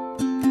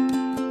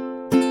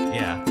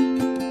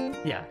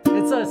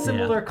 it's a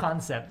similar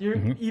concept.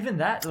 You're even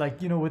that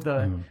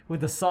with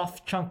the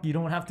soft chunk, you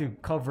don't have to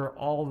cover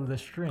all of the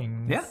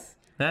strings.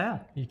 Yeah.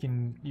 You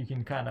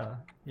can kind of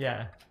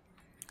Yeah,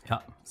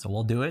 so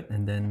we'll do it,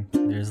 and then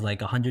there's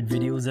like 100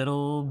 videos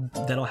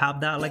that'll have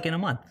that like in a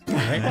month.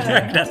 Right?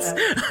 That's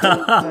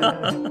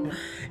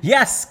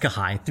yes,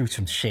 Kahai threw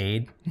some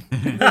shade.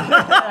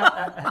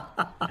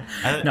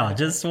 No,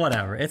 just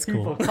whatever. It's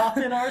cool. People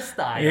copying our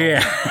style.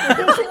 Yeah.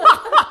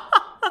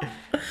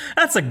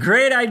 That's a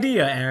great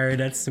idea,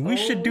 Aaron. We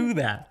should do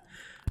that.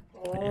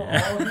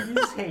 All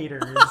these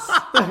haters.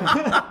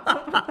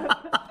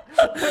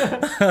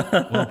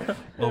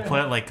 We'll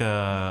put like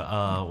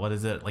a what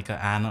is it, like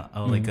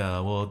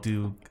we'll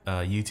do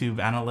YouTube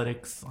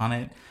analytics on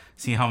it,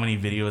 see how many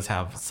videos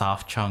have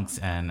soft chunks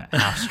and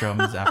half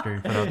strums after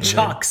you put out the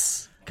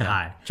chucks.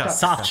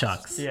 Soft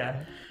chucks.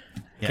 Yeah.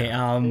 Okay,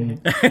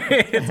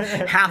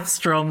 half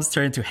strums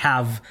turn into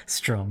half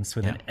strums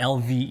with an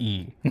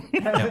LVE.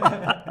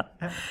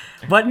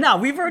 But no,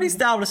 we've already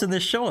established in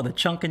this show that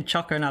chunk and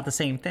chuck are not the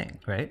same thing,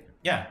 right?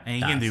 Yeah, and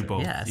you can do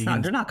both. Yeah,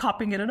 they're not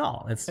copying it at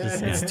all. It's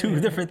just it's two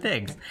different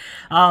things.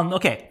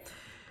 Okay,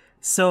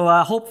 so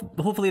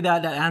hopefully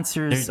that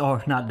answers,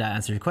 or not that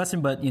answers your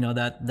question, but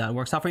that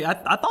works out for you.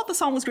 I thought the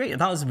song was great. I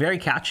thought it was very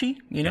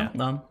catchy.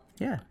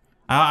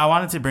 I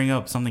wanted to bring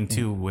up something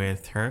too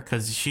with her,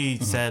 because she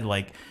said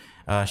like.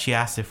 She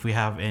asked if we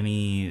have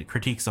any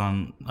critiques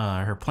on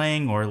her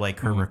playing or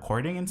like her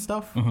recording and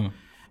stuff.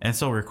 And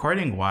so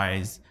recording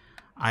wise,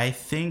 I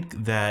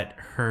think that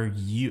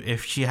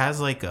if she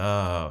has like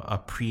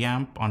a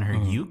preamp on her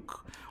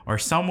uke or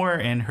somewhere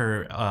in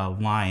her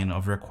line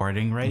of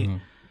recording,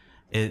 right?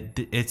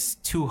 It's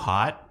too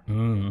hot.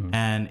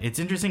 And it's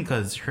interesting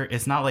because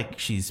it's not like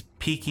she's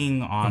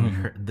peaking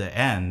on the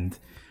end,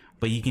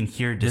 but you can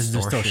hear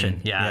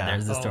distortion. Yeah,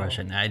 there's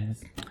distortion.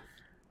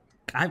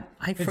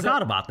 I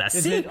forgot about that.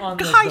 See,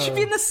 you should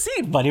be in the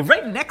seat, buddy,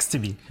 right next to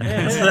me.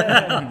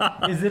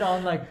 Is it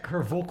on like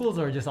her vocals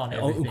or just on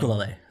everything?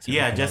 Ukulele.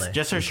 Ukulele.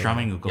 just her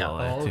strumming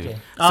ukulele too. Okay.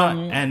 So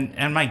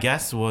and my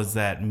guess was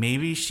that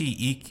maybe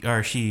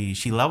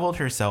she leveled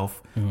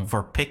herself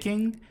for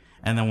picking,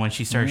 and then when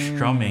she started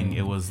strumming,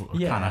 it was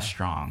kind of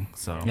strong.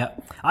 So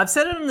I've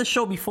said it on the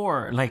show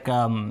before. Like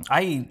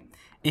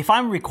if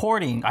I'm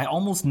recording, I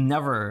almost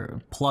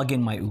never plug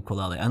in my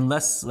ukulele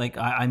unless like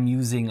I'm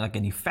using like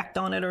an effect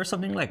on it or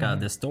something like a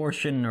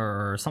distortion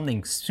or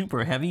something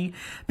super heavy,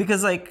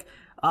 because like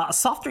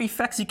softer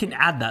effects, you can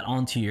add that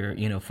onto your,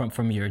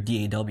 from your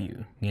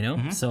DAW,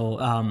 so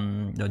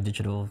the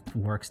digital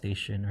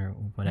workstation or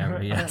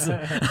whatever. Yes.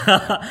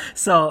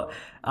 So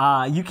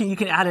you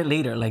can add it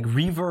later, like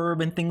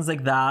reverb and things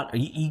like that, or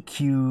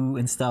EQ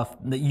and stuff.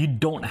 That you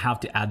don't have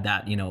to add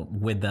that,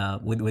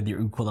 with your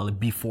ukulele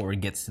before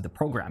it gets to the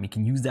program. You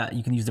can use that.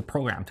 You can use the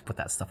program to put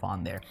that stuff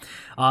on there,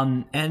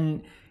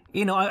 and.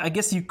 I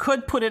guess you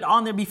could put it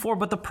on there before,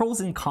 but the pros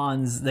and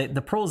cons,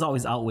 the pros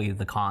always outweigh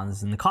the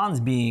cons. And the cons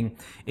being,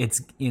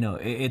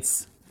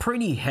 it's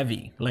pretty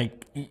heavy.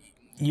 Like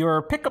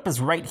your pickup is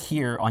right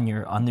here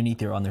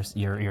underneath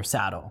your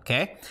saddle.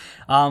 Okay,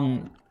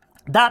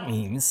 that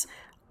means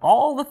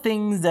all the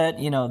things that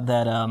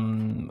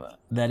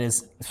that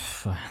is,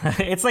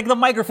 it's like the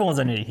microphone's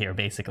underneath here,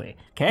 basically.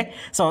 Okay,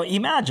 so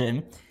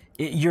imagine.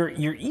 Your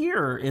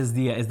ear is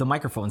the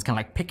microphone. It's kind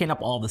of like picking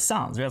up all the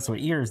sounds. Right? That's what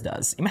ears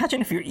does.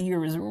 Imagine if your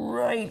ear is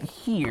right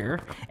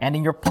here, and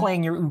then you're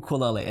playing your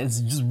ukulele. It's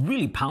just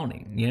really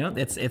pounding.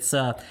 It's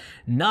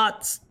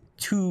not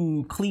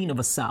too clean of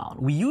a sound.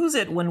 We use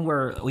it when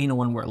we're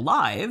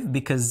live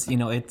because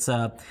it's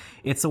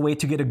a way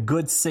to get a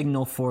good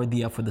signal for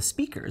the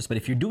speakers. But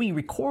if you're doing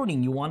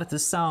recording, you want it to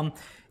sound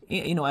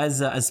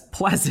as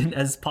pleasant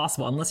as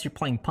possible, unless you're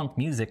playing punk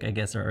music, I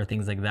guess, or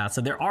things like that. So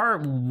there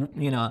are,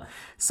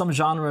 some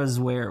genres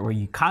where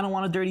you kind of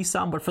want a dirty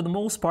sound, but for the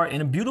most part,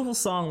 in a beautiful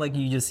song like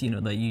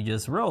that you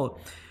just wrote,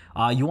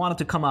 you want it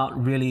to come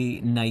out really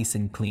nice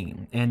and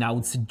clean. And I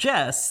would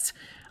suggest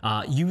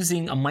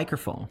using a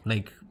microphone,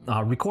 like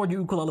record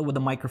your ukulele with a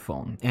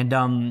microphone. And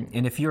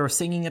if you're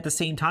singing at the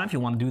same time, if you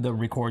want to do the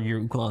record your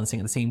ukulele and sing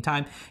at the same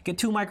time, get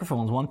two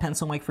microphones, one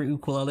pencil mic for your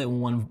ukulele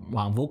and one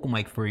vocal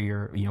mic for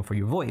your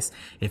voice.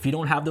 If you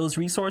don't have those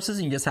resources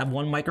and you just have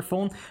one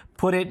microphone,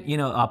 put it,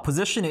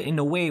 position it in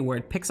a way where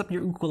it picks up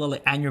your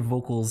ukulele and your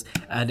vocals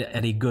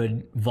at a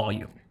good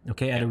volume.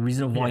 Okay, at a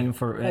reasonable volume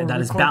for that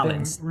is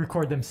balanced.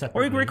 Record them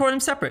separately. Or you can record them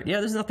separate. Yeah,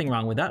 there's nothing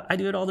wrong with that. I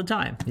do it all the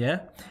time.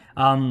 Yeah.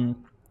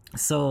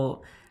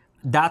 So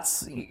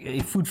that's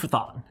food for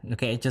thought.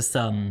 Okay, just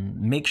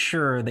make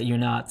sure that you're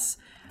not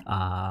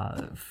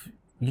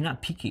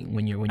peaking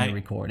when you're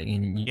recording.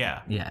 And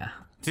yeah.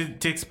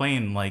 To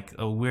explain, like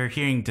we're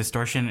hearing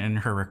distortion in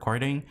her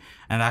recording,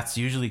 and that's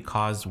usually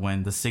caused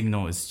when the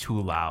signal is too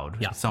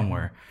loud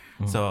somewhere.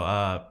 Mm-hmm. So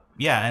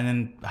and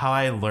then how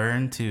I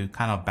learned to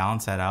kind of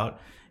balance that out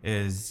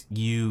is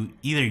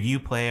either you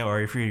play,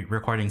 or if you're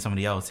recording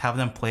somebody else, have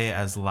them play it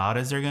as loud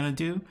as they're gonna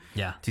do,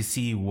 to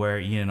see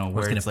where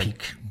where it's like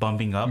peak.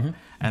 Bumping up,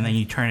 and then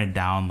you turn it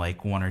down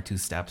like one or two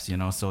steps,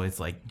 so it's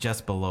like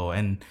just below,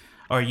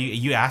 or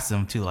you ask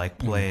them to like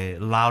play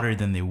louder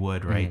than they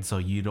would, right? So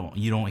you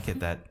don't hit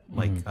that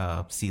like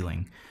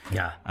ceiling.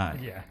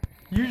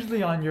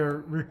 Usually on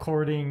your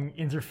recording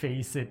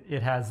interface,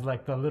 it has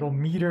like the little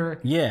meter.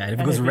 Yeah, if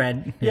it goes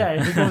red.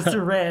 If it goes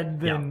to red,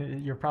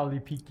 then you're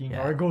probably peaking,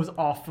 or it goes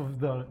off of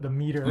the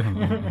meter.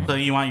 So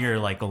you want your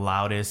like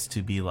loudest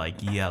to be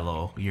like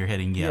yellow. You're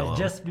hitting yellow. Yeah,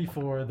 just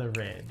before the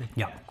red.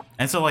 Yeah.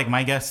 And so like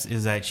my guess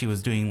is that she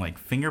was doing like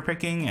finger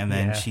picking, and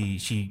then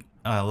she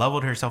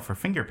leveled herself for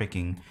finger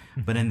picking.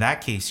 But in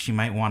that case, she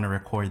might want to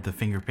record the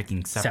finger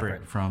picking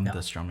separate from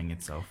the strumming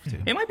itself too.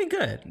 It might be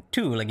good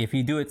too. Like if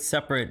you do it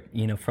separate,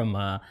 from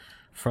the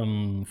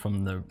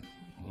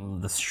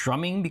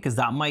strumming, because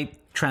that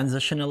might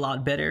transition a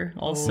lot better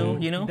also,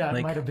 that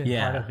like, might have been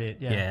part of it.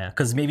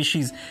 Because maybe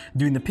she's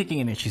doing the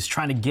picking and then she's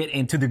trying to get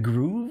into the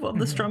groove of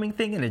the strumming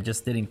thing, and it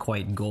just didn't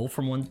quite go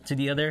from one to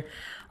the other.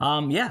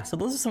 So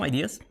those are some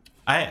ideas.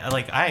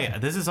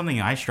 This is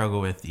something I struggle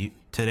with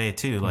today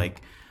too.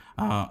 Like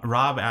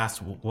Rob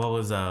asked what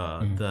was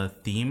the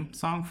theme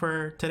song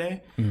for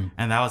today,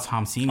 and that was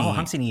Hamsini. Oh,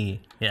 Hamsini.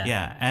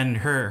 Yeah, and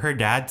her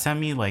dad sent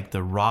me like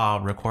the raw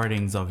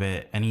recordings of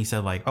it, and he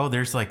said like, oh,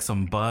 there's like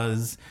some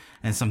buzz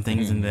and some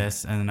things in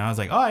this, and I was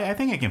like, oh, I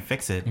think I can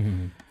fix it.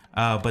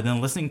 But then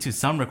listening to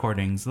some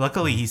recordings,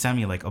 luckily he sent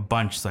me like a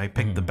bunch, so I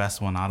picked the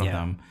best one out of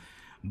them.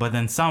 But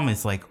then some,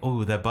 it's like,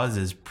 oh, that buzz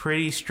is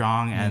pretty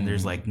strong, and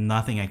there's like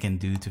nothing I can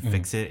do to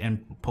fix it in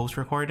post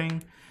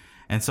recording.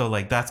 And so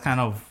like that's kind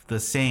of the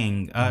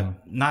saying,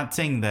 not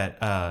saying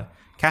that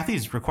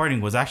Kathy's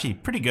recording was actually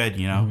pretty good,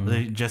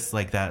 just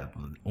like that,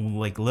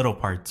 like little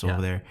parts over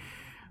there.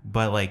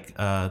 But like,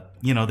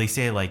 they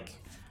say like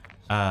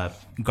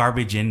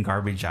garbage in,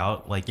 garbage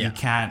out. Like you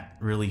can't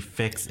really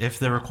fix if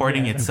the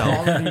recording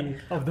itself. The quality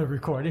of the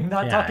recording,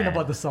 not talking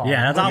about the song.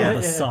 Yeah, not talking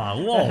about the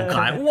song. Whoa,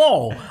 Kai,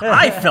 whoa!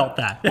 I felt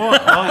that.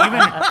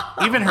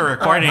 Well, even her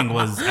recording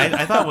was,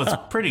 I thought was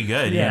pretty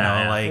good.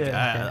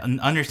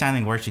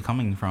 Understanding where she's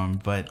coming from,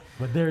 but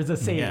there's a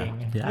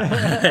saying.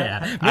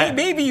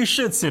 Maybe you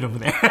should sit over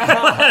there.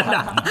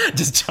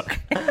 Just joking.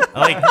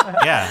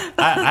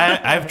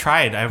 I've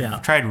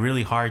tried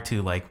really hard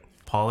to like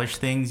polish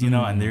things,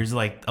 and there's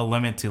like a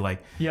limit to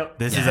like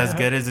this is as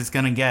good as it's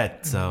gonna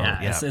get. So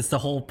it's the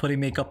whole putting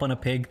makeup on a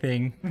pig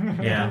thing.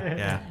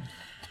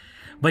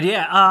 But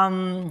yeah,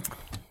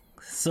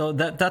 so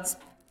that's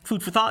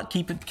food for thought.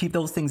 Keep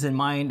those things in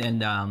mind,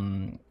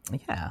 and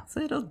yeah,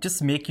 so it'll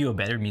just make you a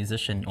better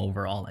musician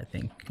overall, I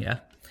think. Yeah.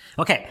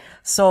 Okay,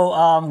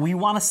 so we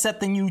want to set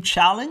the new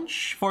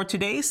challenge for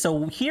today.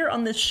 So here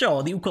on this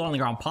show, the Ukulele on the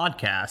Ground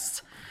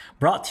podcast,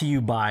 brought to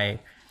you by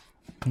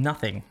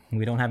nothing.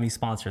 We don't have any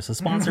sponsors. So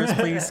sponsors,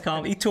 please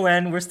come.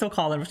 E2N, we're still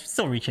calling. We're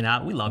still reaching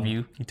out. We love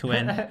you,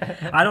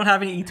 E2N. I don't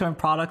have any E2N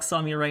products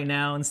on me right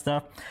now and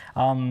stuff.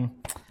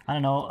 I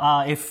don't know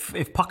if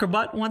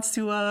Puckerbutt wants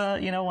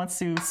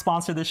to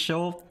sponsor this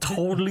show.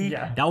 Totally,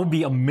 that would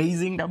be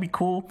amazing. That'd be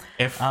cool.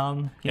 If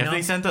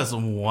they sent us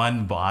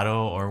one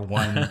bottle or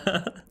one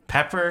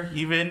pepper,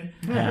 even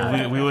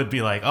we would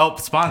be like, oh,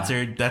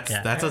 sponsored. That's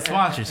a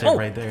sponsorship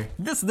right there.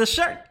 This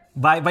shirt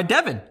by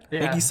Devin.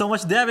 Thank you so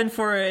much, Devin,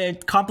 for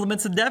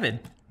compliments of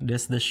Devin.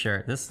 This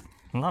shirt.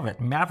 I love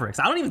it. Mavericks.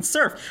 I don't even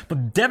surf,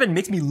 but Devin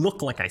makes me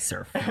look like I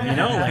surf. You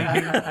know,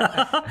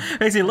 like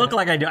makes me look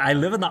like I do. I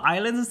live in the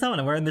islands and stuff, and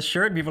I'm wearing this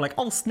shirt. And people are like,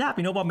 "Oh snap!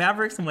 You know about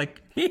Mavericks?" I'm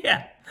like,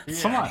 "Yeah,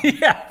 come on,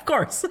 yeah, of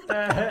course." He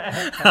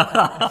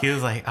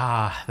was like,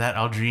 that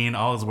Aldrin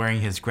always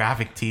wearing his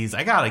graphic tees.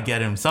 I gotta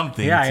get him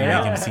something to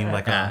make him seem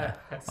like a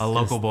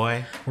local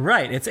boy.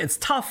 Right. It's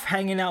tough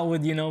hanging out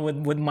with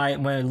with my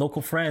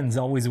local friends,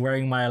 always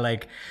wearing my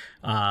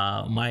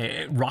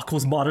my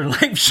Rocco's Modern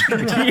Life shirt.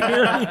 You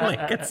know what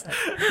I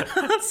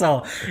mean?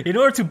 So in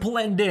order to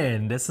blend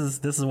in, this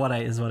is what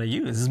I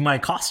use. This is my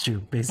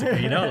costume,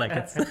 basically.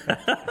 It's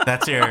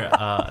that's your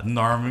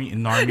normie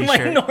my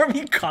shirt. My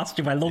normie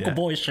costume, my local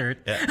boy shirt.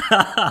 Yeah.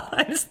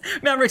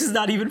 Mavericks is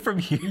not even from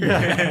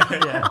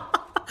here.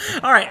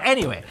 All right.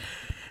 Anyway.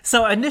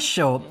 So in this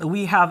show,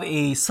 we have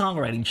a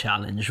songwriting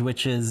challenge,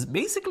 which is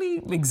basically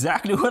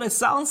exactly what it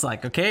sounds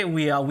like, okay?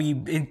 We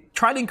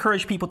try to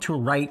encourage people to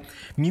write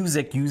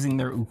music using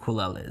their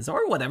ukuleles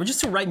or whatever, just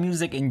to write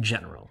music in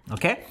general,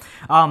 okay?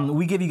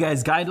 We give you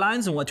guys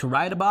guidelines on what to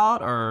write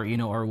about or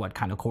what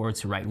kind of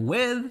chords to write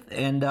with,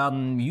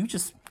 and you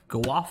just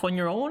go off on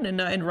your own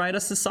and write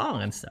us a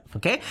song and stuff,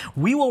 okay?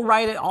 We will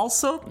write it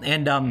also,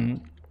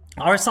 and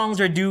our songs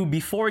are due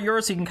before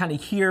yours, so you can kind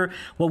of hear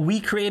what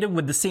we created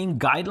with the same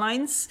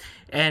guidelines,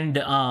 and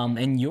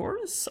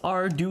yours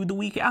are due the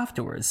week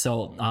afterwards.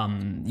 So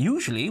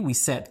usually we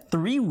set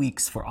 3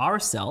 weeks for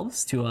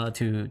ourselves to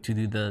do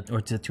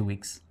 2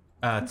 weeks.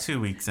 2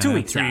 weeks. 2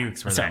 weeks. 3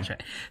 weeks for them.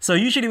 Right. So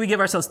usually we give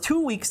ourselves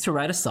 2 weeks to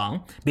write a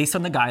song based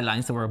on the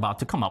guidelines that we're about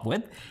to come up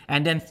with,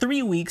 and then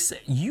 3 weeks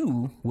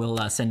you will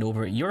send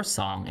over your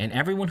song, and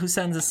everyone who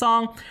sends a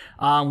song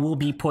will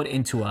be put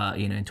into a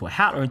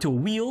hat or into a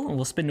wheel, and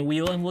we'll spin the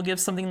wheel and we'll give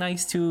something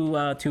nice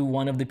to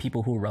one of the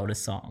people who wrote a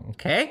song.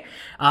 Okay.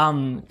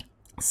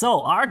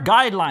 So our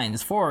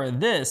guidelines for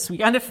this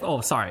week, and if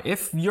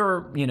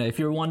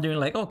you're wondering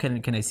like, oh,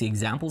 can I see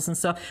examples and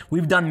stuff?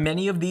 We've done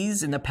many of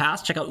these in the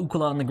past. Check out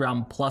Ukulele on the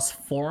Ground Plus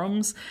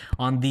forums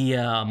on the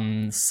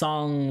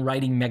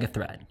songwriting mega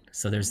thread.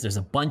 So there's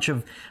a bunch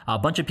of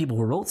people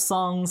who wrote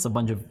songs, a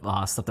bunch of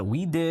stuff that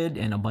we did,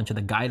 and a bunch of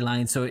the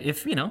guidelines. So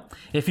if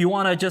you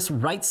want to just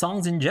write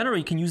songs in general,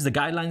 you can use the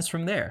guidelines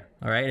from there.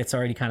 All right, it's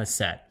already kind of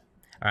set.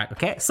 All right,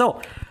 okay.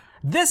 So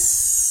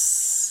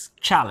this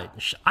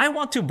challenge, I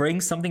want to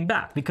bring something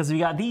back because we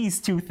got these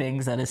two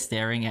things that is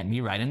staring at me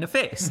right in the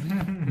face.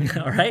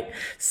 All right,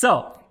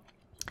 so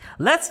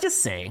let's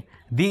just say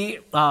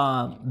the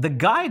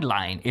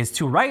guideline is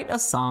to write a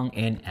song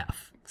in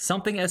F,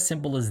 something as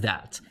simple as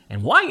that.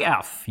 And why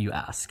F, you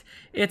ask?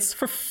 It's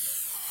for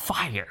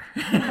fire.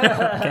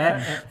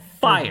 Okay,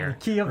 fire.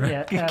 Key of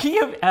F. Key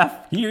of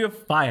F. Key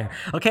of fire.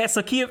 Okay,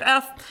 so key of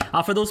F.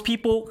 For those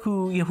people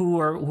who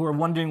are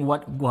wondering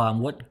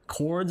what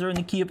chords are in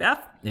the key of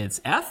F,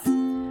 it's F,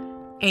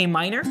 A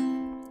minor,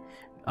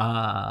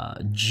 F,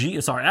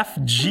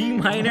 G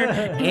minor,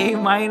 A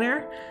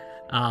minor,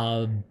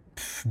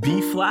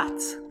 B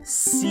flat,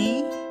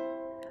 C.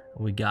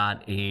 We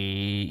got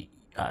a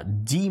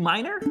D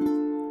minor.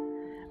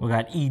 We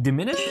got E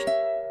diminished,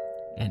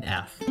 and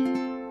F.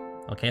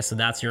 Okay, so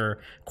that's your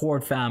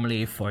chord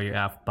family for your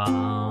F.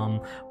 Bum,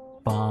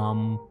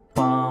 bum,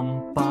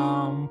 bum,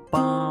 bum,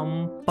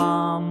 bum,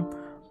 bum,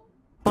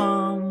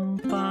 bum,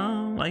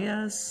 bum. I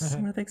guess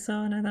I think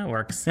so. No, that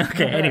works.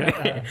 Okay,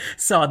 anyway,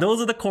 so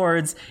those are the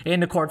chords in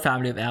the chord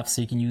family of F.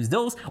 So you can use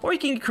those, or you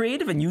can get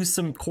creative and use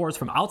some chords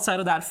from outside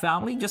of that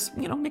family. Just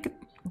make it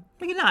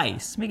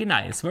nice.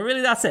 But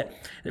really, that's it.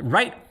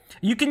 Right?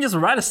 You can just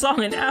write a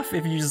song in F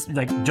if you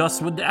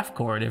just with the F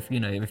chord. If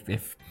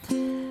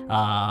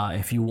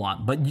you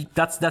want, but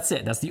that's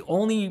it. That's the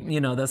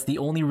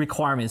only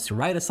requirements to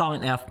write a song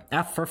in F.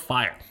 F for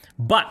fire.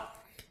 But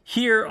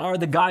here are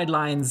the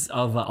guidelines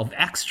of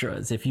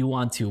extras if you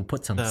want to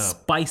put some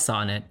spice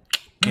on it.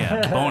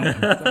 Yeah, bonus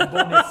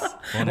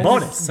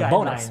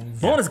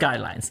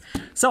guidelines.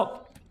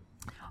 So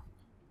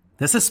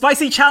this is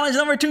spicy challenge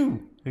number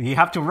 2. You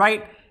have to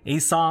write a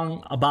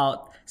song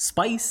about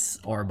spice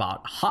or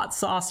about hot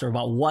sauce or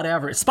about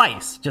whatever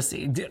spice. Just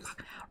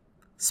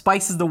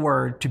spice is the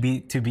word to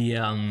be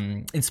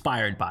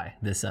inspired by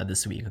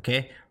this week.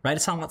 Okay, write a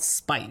song about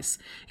spice.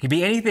 It can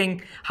be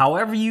anything.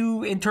 However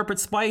you interpret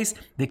spice,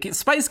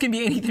 spice can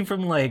be anything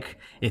from like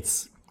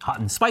it's hot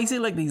and spicy,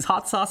 like these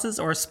hot sauces,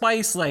 or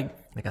spice like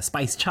a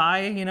spice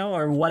chai,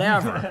 or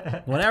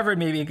whatever, whatever it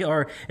may be,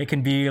 or it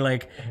can be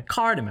like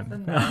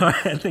cardamom,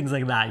 and things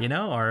like that,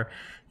 or.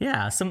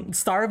 Yeah, some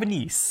star of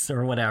anise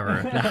or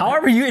whatever.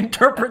 However you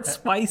interpret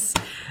spice,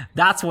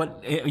 that's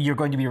what you're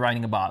going to be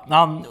writing about.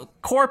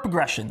 Chord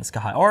progressions,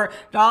 Kahai. Or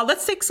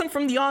let's take some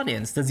from the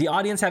audience. Does the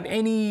audience have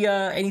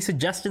any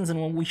suggestions on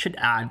what we should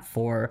add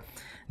for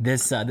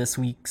this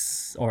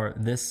week's or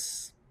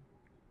this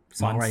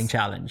songwriting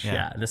challenge?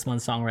 Yeah, this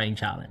month's songwriting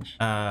challenge.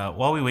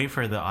 While we wait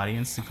for the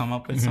audience to come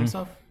up with some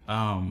stuff,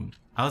 I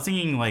was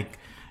thinking like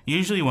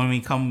usually when we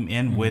come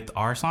in with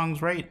our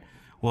songs, right?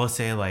 We'll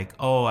say like,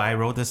 oh, I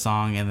wrote this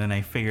song and then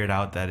I figured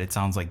out that it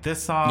sounds like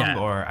this song,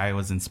 or I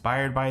was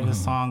inspired by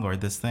this song or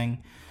this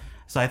thing.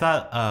 So I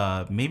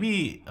thought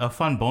maybe a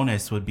fun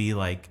bonus would be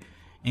like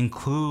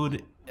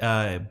include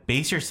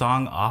base your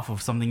song off of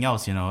something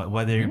else,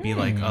 whether it be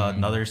like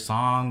another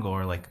song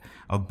or like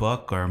a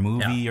book or a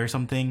movie or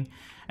something,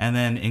 and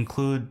then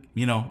include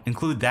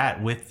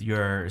that with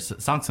your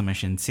song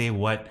submission. Say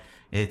what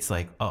it's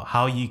like,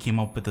 how you came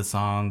up with the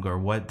song or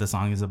what the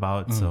song is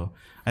about. So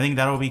I think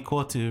that'll be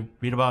cool to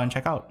read about and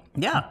check out.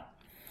 Yeah.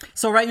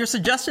 So write your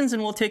suggestions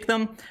and we'll take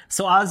them.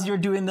 So as you're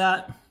doing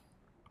that,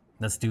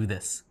 let's do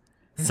this.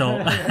 So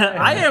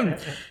I am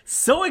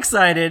so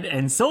excited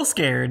and so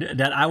scared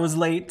that I was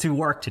late to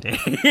work today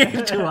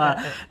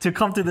to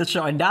come to this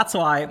show. And that's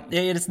why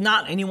it's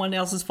not anyone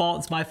else's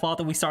fault. It's my fault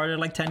that we started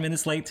like 10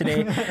 minutes late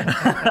today.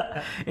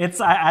 I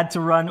had to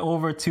run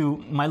over to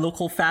my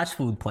local fast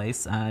food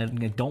place. I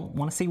don't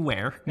want to say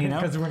where,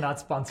 Because we're not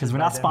sponsored. Because we're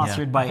not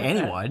sponsored by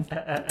anyone.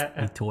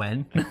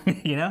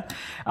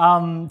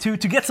 To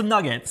get some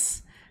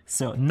nuggets.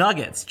 So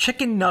nuggets,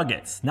 chicken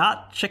nuggets,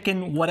 not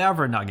chicken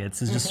whatever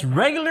nuggets. It's just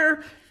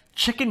regular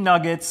chicken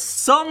nuggets,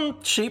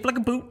 some shaped like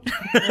a boot.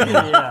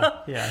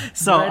 yeah.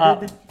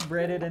 So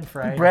breaded and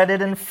fried.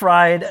 Breaded and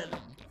fried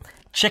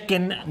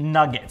chicken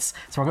nuggets.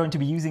 So we're going to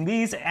be using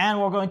these,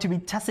 and we're going to be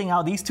testing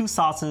out these two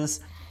sauces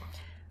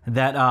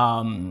that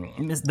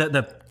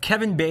the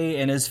Kevin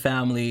Bay and his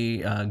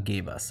family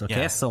gave us.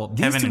 Okay, so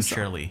these Kevin and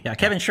Shirley. Yeah,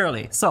 Kevin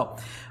Shirley. So.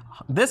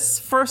 This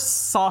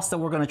first sauce that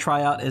we're going to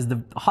try out is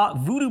the Hot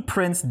Voodoo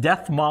Prince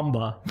Death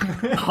Mamba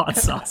hot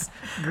sauce.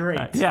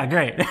 Great. Yeah,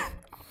 great.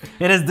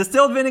 It is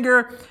distilled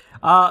vinegar,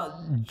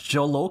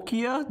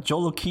 jolokia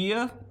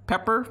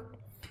pepper.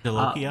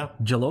 Jolokia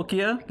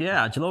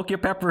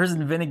peppers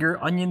and vinegar,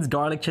 onions,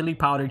 garlic, chili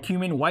powder,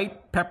 cumin,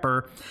 white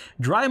pepper,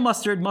 dry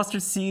mustard,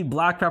 mustard seed,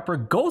 black pepper,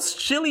 ghost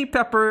chili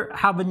pepper,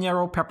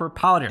 habanero pepper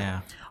powder. Yeah.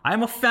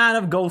 I'm a fan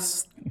of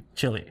ghost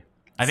chili.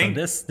 I think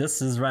this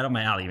is right up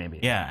my alley, maybe.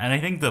 Yeah, and I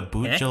think the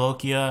boot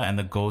jolokia and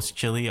the ghost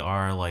chili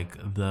are like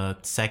the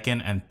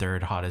second and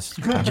third hottest.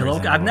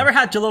 I've never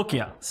had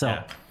jolokia,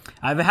 so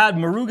I've had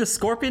Moruga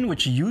scorpion,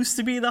 which used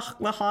to be the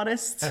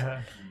hottest,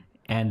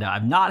 and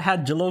I've not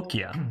had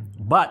jolokia,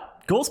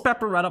 but ghost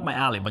pepper right up my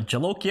alley. But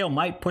jolokia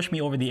might push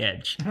me over the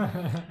edge.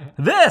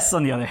 This,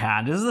 on the other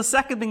hand, is the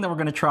second thing that we're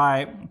gonna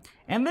try,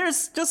 and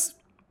there's just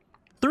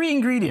 3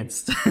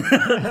 ingredients.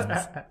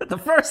 The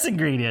first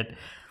ingredient.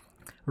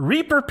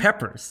 Reaper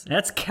peppers.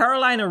 That's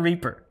Carolina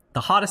Reaper,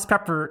 the hottest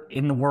pepper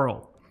in the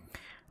world.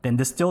 Then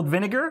distilled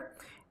vinegar,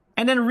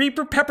 and then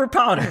Reaper pepper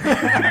powder.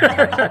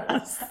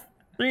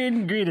 3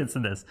 ingredients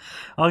in this.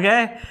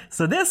 Okay,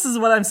 so this is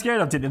what I'm scared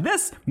of today.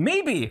 This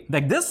maybe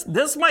like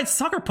this might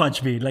sucker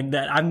punch me like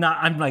that. I'm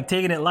like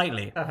taking it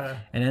lightly,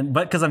 and then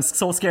but because I'm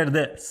so scared of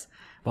this.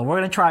 But we're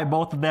gonna try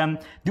both of them.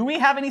 Do we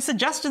have any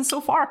suggestions so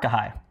far,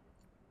 Kahai?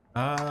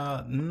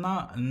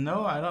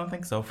 No, I don't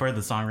think so. For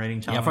the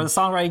songwriting challenge. Yeah, for the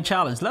songwriting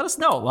challenge. Let us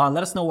know.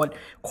 Let us know what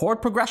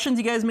chord progressions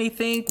you guys may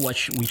think, what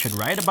we should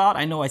write about.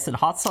 I know I said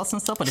hot sauce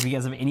and stuff, but if you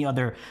guys have any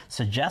other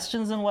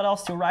suggestions on what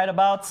else to write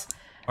about.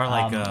 Or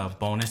like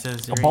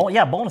bonuses.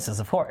 Bonuses,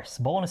 of course.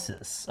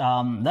 Bonuses.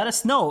 Let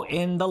us know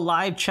in the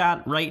live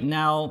chat right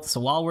now. So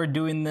while we're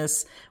doing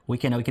this, we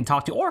can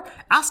talk to you, or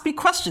ask me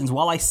questions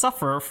while I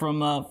suffer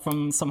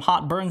from some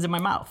hot burns in my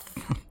mouth.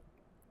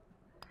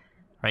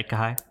 Right,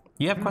 Kahai?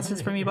 You have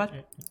questions for me,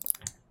 bud?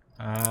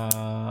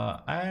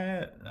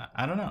 I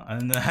don't know.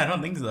 I don't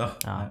think so.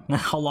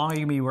 How long are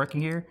you gonna be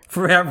working here?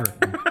 Forever.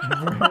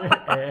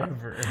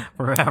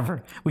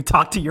 Forever. We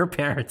talked to your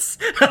parents.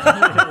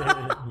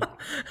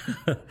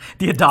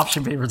 The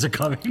adoption papers are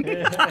coming.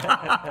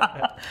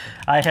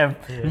 I have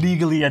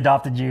legally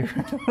adopted you,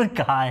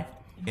 Guy.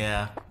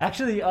 Yeah.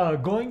 Actually,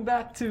 going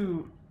back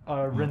to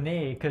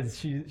Renee, because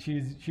she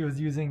was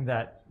using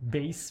that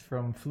bass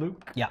from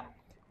Fluke. Yeah.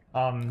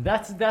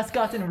 That's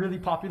gotten really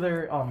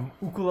popular.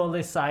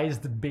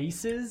 Ukulele-sized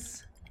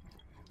basses,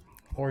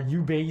 or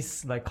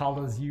U-bass, like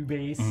Kalo's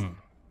U-bass. Mm-hmm.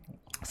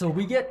 So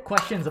we get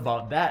questions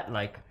about that.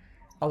 Like,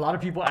 a lot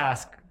of people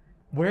ask,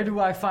 where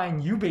do I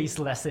find U-bass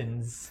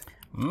lessons?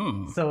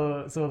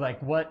 So like,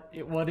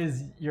 what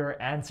is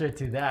your answer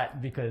to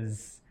that?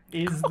 Because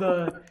is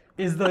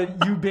the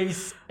U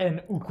bass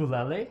an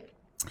ukulele?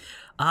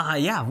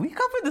 Yeah, we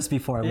covered this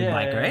before with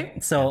Mike,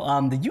 right? So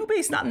the U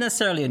bass not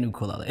necessarily an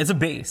ukulele. It's a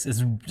bass.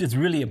 It's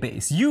really a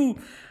bass.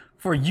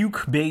 For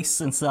uke bass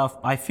and stuff,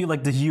 I feel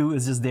like the U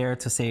is just there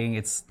to saying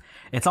it's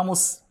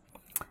almost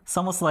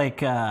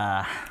like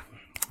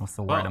what's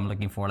the word I'm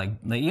looking for? Like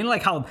you know,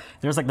 like how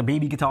there's like the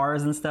baby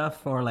guitars and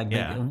stuff, or like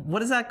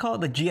what is that called?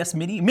 The GS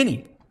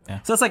Mini.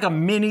 Yeah. So it's like a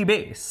mini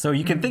bass. So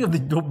you can think of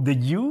the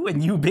U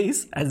and U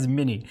bass as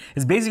mini.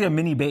 It's basically a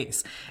mini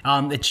bass.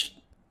 It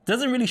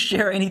doesn't really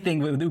share anything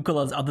with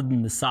ukuleles other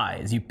than the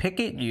size. You pick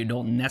it, you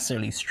don't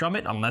necessarily strum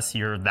it unless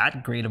you're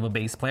that great of a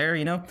bass player,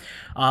 you know.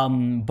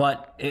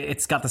 But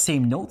it's got the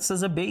same notes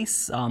as a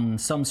bass.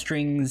 Some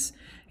strings,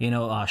 you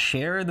know,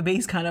 share the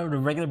bass kind of the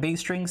regular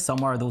bass strings.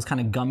 Some are those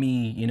kind of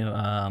gummy, you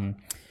know,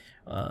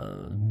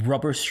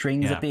 rubber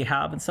strings that they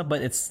have and stuff.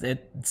 But it's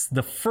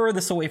the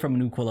furthest away from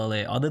an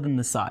ukulele other than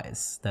the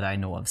size that I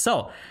know of.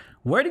 So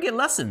where to get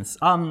lessons?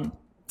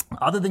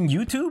 Other than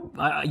YouTube,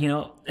 you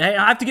know,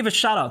 I have to give a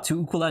shout out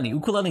to Ukulele.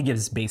 Ukulele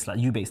gives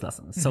U bass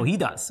lessons, so he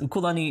does.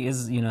 Ukulele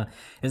is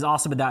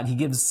awesome at that. He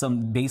gives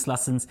some bass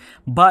lessons,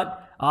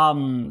 but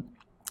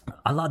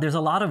there's a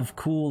lot of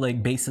cool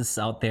like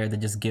bassists out there that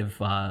just give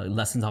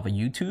lessons off of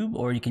YouTube,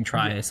 or you can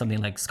try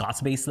something like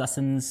Scott's Bass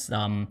Lessons.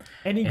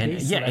 Any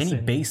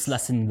bass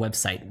lesson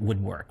website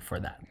would work for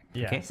that.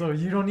 Yeah. Okay? So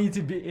you don't need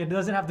to be. It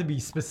doesn't have to be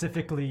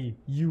specifically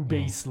U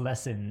bass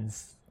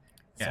lessons.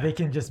 So they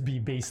can just be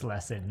bass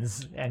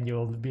lessons, and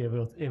you'll be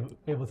able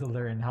to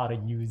learn how to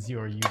use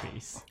your U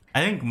bass.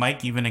 I think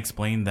Mike even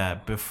explained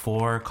that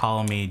before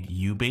Kala made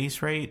U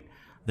bass, right?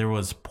 There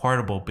was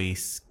portable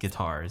bass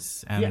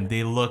guitars, and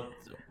they looked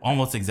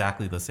almost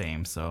exactly the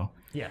same. So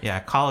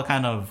Kala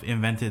kind of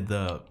invented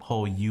the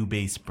whole U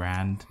bass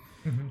brand.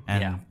 Mm-hmm.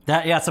 And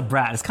it's a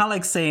brand. It's kind of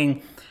like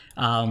saying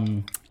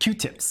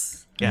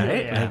Q-tips. Yeah,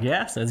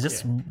 right? So it's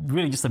just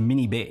really just a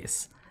mini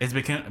bass. It's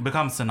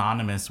become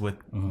synonymous with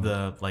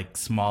the like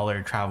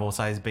smaller travel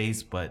size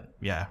bass, but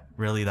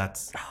really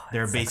that's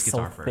their bass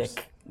guitar first.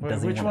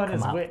 Which one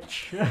is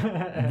which?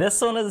 This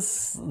one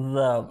is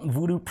the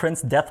Voodoo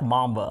Prince Death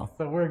Mamba.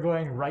 So we're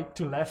going right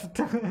to left,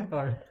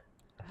 or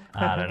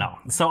I don't know.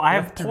 So I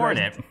have poured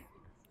it.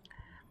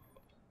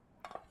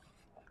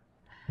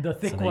 The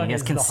thick one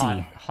is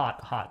the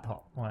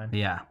hot one.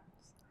 Yeah.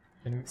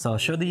 So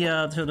show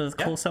the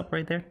close up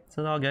right there.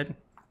 So it's all good.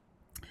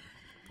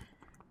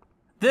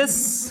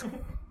 This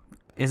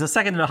is the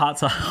second to the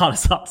hottest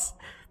sauce.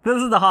 This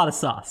is the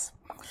hottest sauce.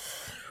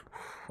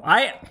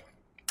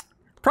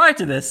 Prior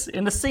to this,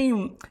 in the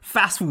same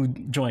fast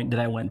food joint that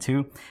I went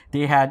to,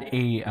 they had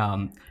a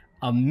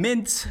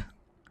mint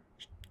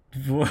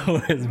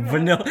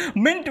vanilla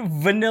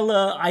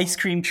ice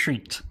cream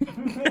treat.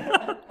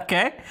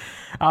 Okay,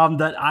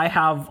 that I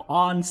have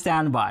on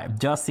standby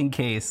just in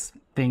case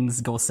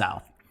things go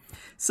south.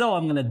 So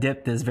I'm gonna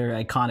dip this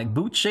very iconic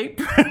boot shape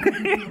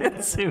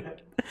into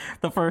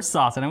the first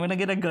sauce, and I'm gonna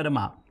get a good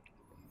amount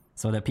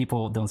so that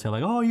people don't say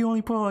like, oh, you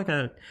only put like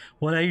I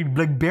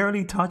like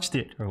barely touched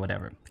it or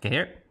whatever. Okay,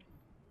 here.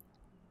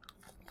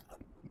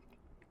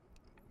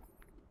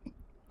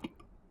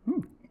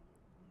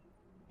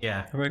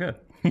 Yeah, very good.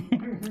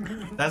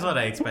 That's what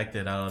I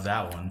expected out of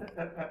that one.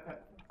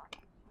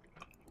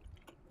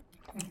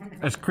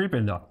 It's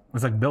creeping though.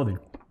 It's like building.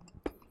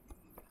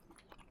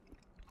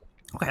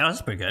 Okay,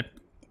 that's pretty good.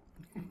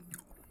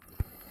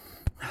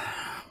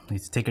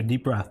 Need to take a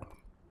deep breath.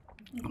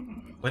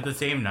 With the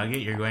same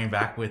nugget, you're going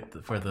back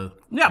for the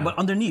but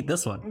underneath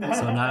this one.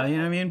 So now you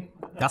know what I mean.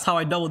 That's how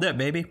I double dip,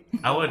 baby.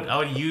 I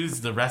would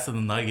use the rest of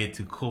the nugget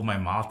to cool my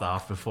mouth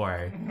off before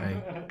I.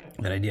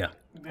 Good idea.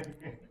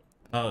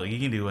 Oh, you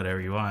can do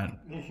whatever you want.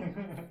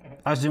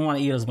 I just didn't want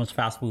to eat as much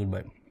fast food,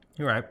 but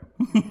you're right.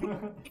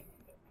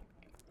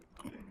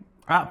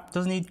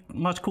 Doesn't need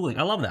much cooling.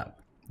 I love that.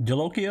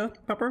 Jolokia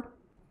pepper.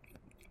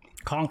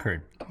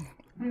 Conquered.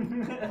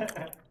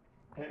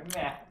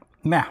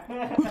 Meh.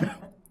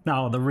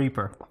 Now the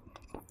Reaper.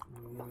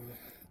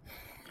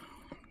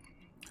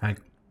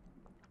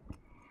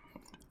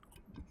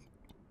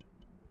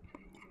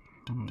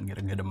 Get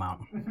a good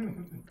amount.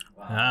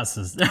 That's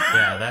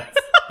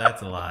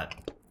that's a lot.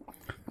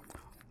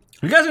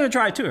 You guys are gonna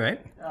try it too,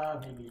 right?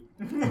 Maybe.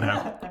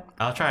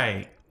 I'll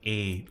try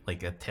a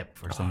tip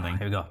or something.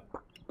 Here we go.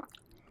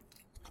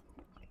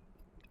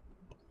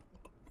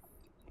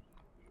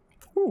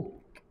 Ooh.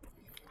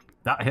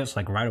 That hits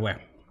like right away.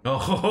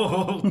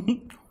 Oh.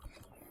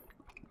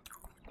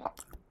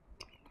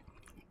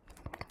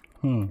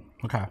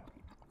 Okay.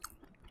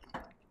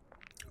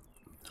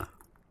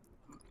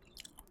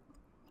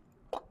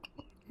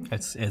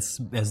 It's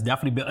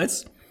definitely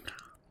it's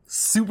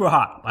super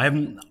hot.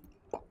 I'm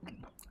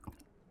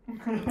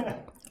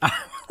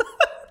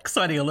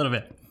exciting a little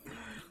bit.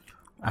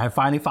 I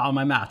finally found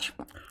my match.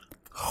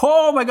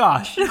 Oh my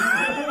gosh.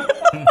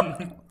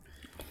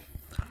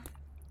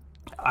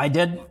 I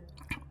did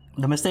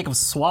the mistake of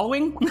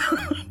swallowing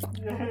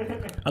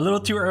a little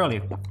too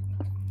early.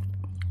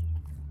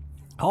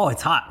 Oh,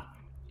 it's hot.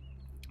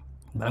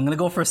 But I'm gonna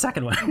go for a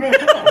second one.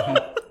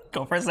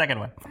 Go for a second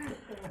one.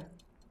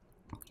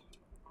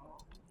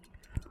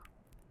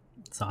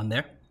 It's on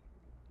there.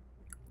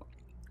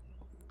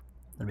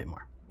 A little bit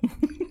more.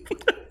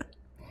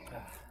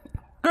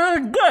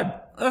 Good.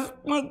 That's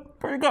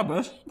pretty good, but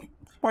it's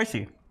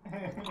spicy.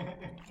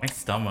 My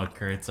stomach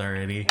hurts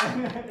already.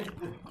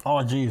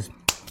 Oh, jeez.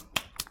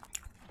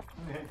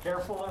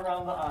 Careful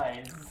around the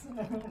eyes.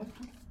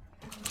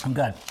 I'm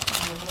good.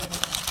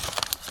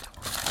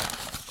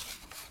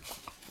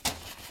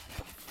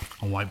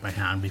 I'll wipe my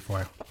hand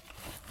before.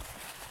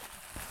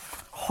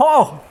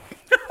 Oh!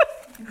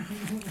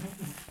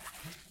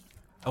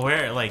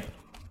 Where, like...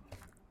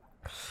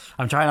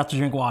 I'm trying not to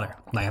drink water.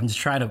 Like, I'm just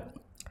trying to...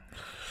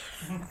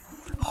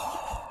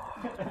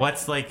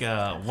 What's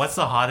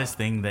the hottest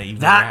thing that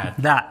you've ever had?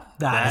 That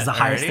is the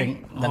highest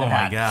thing that I've had.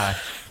 Oh my gosh.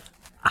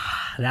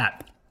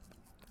 That.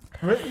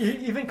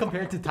 Even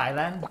compared to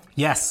Thailand?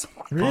 Yes.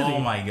 Really? Oh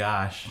my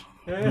gosh.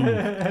 Don't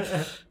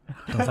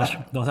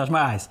touch my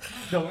eyes.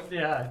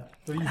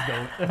 Please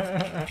don't.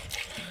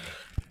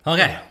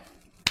 Okay.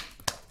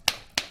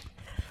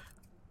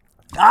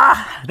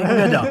 I think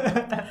we're good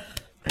though.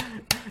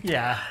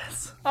 Yeah.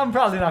 I'm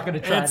probably not going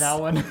to try that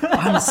one.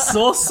 I'm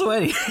so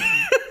sweaty.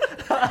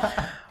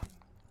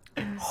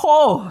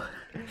 Oh.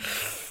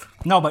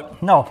 No,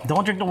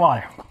 don't drink the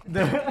water.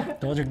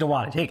 Don't drink the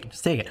water. Take it.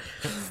 Just take it.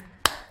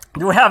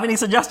 Do we have any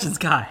suggestions,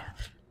 Kai?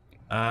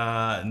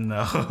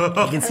 No.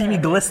 You can see me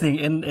glistening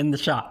in the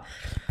shot.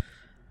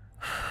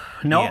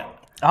 No? Yeah.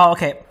 Oh,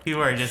 okay.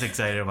 People are just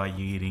excited about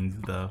you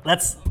eating the...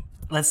 Let's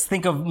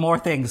think of more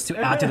things to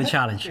add to the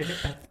challenge.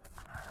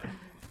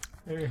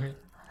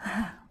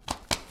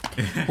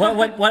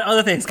 What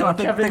other things? Come on,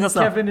 think of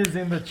something. Kevin is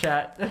in the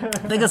chat.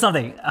 Think of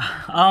something.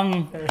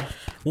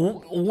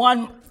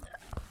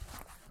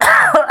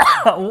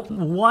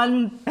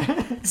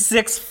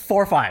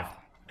 1645.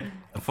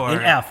 For... In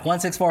F,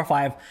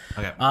 1645.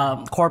 Okay.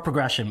 Chord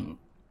progression.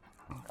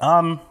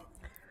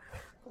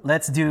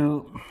 Let's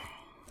do...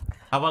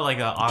 How about like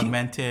a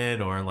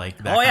augmented or like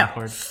that kind of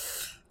chord?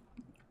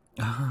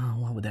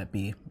 What would that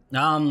be?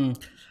 An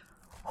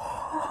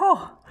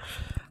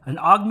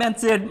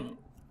augmented...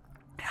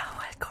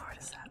 What chord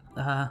is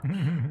that?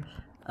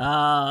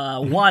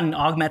 One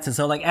augmented,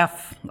 so like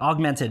F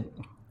augmented.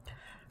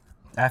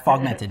 F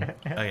augmented.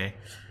 Okay.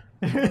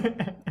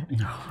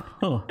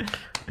 Oh.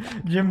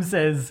 Jim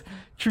says,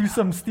 chew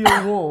some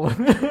steel wool.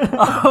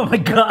 Oh my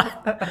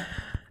god.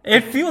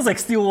 It feels like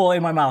steel wool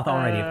in my mouth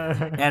already.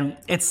 And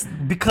it's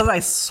because I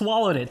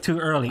swallowed it too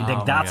early.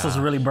 Like that's what's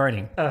really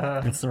burning.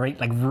 It's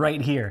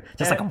right here.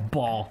 Just like a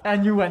ball.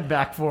 And you went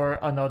back for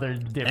another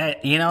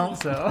dip. You know?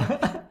 So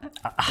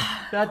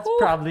that's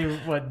probably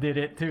what did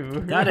it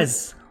too. That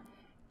is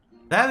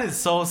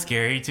so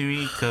scary to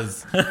me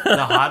because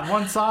the hot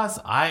one sauce,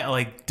 I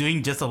like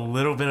doing just a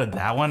little bit of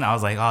that one. I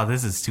was like, oh,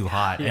 this is too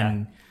hot. Yeah.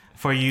 And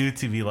for you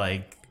to be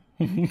like,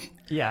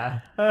 yeah.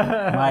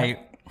 I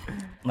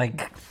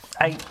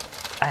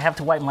have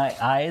to wipe my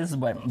eyes,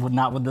 but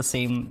not with the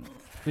same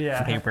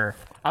paper.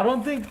 I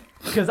don't think,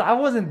 because I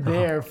wasn't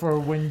there for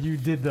when you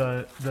did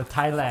the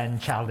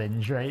Thailand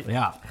challenge, right?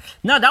 Yeah.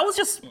 No, that was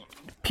just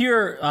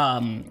pure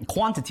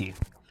quantity.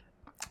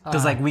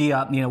 Because we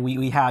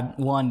had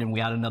one and we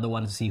had another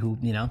one to see who,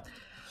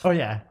 Oh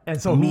yeah,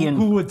 and so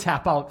who would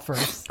tap out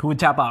first? Who would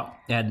tap out,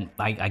 and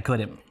I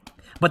couldn't.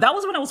 But that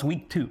was when I was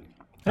week 2.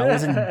 I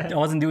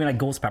wasn't doing like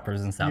ghost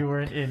peppers and stuff. You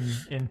weren't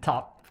in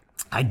top.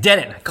 I did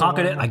it. I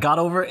conquered it. I got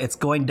over it. It's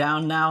going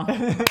down now.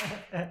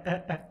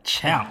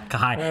 Champ,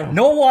 guy.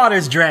 No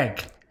waters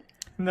drank.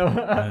 No.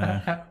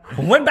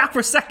 Went back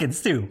for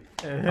seconds too.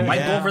 I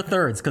might go over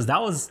thirds because that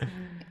was.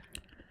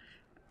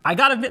 I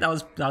gotta admit that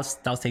was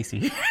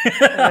tasty.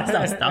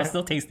 that was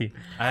still tasty.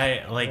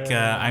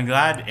 I'm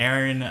glad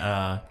Aaron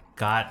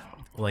got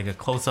like a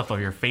close up of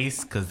your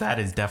face because that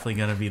is definitely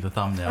gonna be the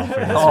thumbnail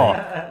for this week.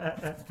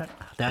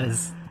 That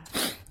is,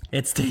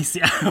 it's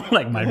tasty.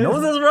 Like my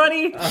nose is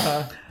runny.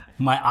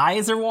 My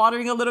eyes are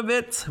watering a little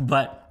bit,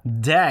 but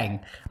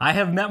dang, I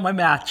have met my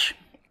match.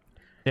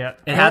 Yeah.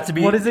 It had to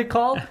be. What is it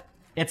called?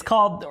 It's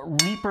called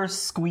Reaper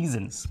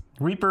Squeezins.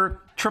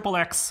 Reaper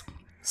XXX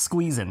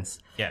Squeezins.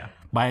 Yeah.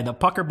 By the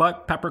Pucker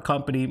Butt Pepper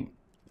Company.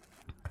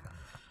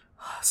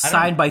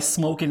 Signed by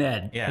Smokin'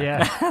 Ed.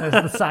 Yeah.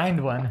 That's the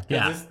signed one.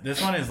 Yeah.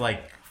 This one is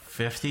like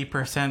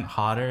 50%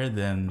 hotter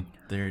than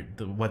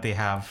what they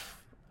have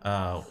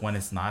when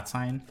it's not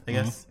signed, I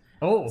guess.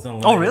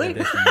 Oh, really?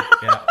 Edition.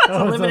 Yeah. It's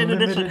a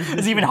limited edition.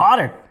 It's even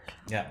hotter.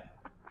 Yeah.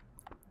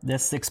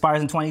 This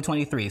expires in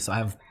 2023, so I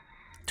have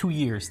 2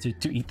 years to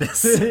eat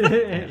this.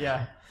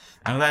 Yeah.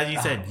 I'm glad you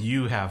said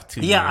you have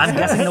 2 years. Yeah, I'm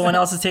guessing no one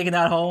else is taking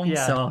that home.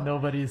 Yeah, so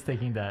nobody's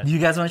taking that. You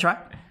guys want to try?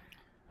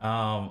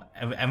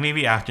 And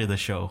maybe after the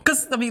show.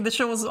 Because the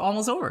show is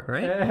almost over,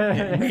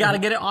 right? We got to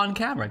get it on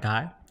camera,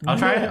 guy. I'll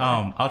try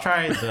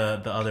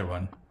the other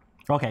one.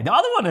 Okay, the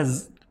other one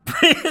is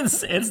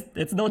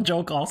it's no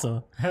joke.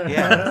 Also,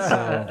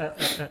 yeah.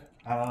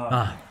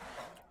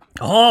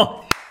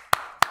 Oh,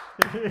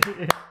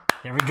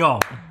 there we go.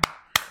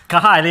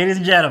 Hi, ladies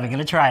and gentlemen,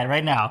 gonna try it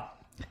right now.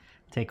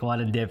 Take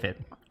one and dip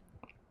it.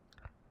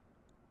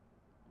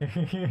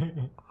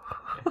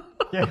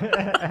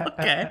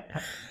 Okay.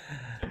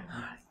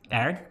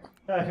 Aaron?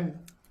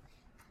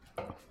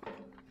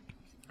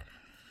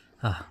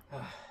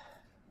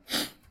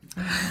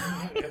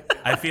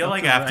 I feel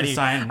like I have to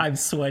sign. I'm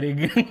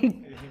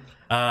sweating.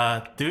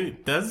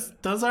 Dude,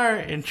 does our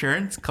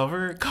insurance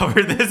cover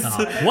this?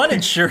 What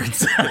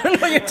insurance?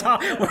 What are you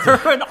talking?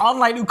 We're an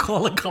online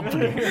Ukola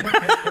company.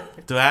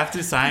 Do I have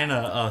to sign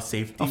a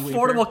safety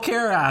Affordable waiver?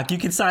 Care Act. You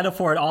can sign up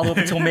for it all the way up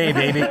until May,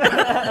 baby.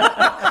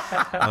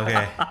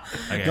 Okay.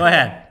 Go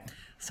ahead.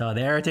 So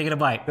they're taking a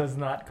bite. Does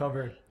not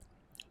cover.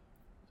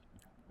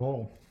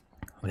 Oh.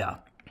 Yeah,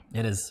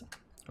 it is.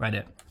 Right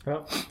it.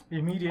 Well,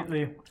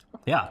 immediately.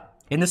 Yeah.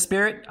 In the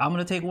spirit, I'm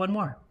gonna take one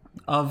more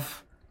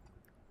of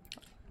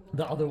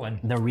the other one.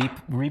 The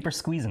Reaper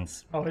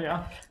Squeezins. Oh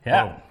yeah.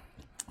 Yeah. Oh.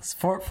 It's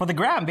for the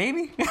gram,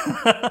 baby.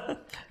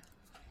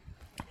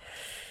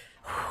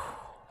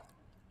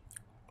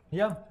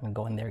 Yeah. I'm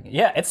going there again.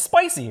 Yeah, it's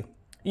spicy.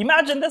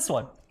 Imagine this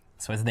one.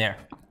 So it's there.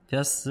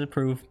 Just to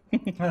prove.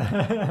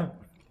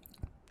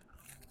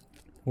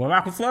 What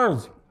apple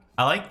flavors?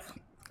 I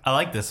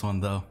like this one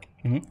though.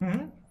 Mm-hmm.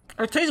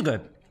 Mm-hmm. It tastes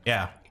good.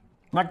 Yeah.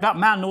 Like that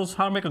man knows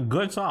how to make a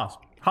good sauce.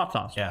 Hot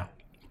sauce. Yeah.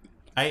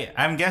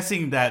 I'm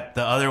guessing that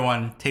the other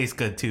one tastes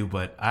good too,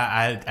 but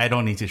I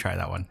don't need to try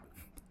that one.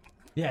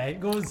 Yeah, it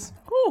goes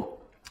Ooh.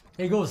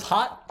 It goes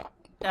hot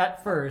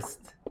at first,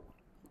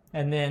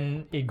 and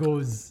then it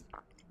goes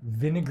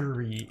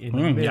vinegary in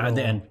the middle. Yeah, at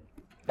the end.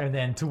 And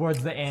then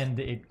towards the end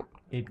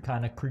it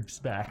kind of creeps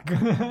back.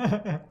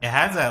 It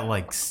has that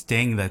like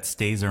sting that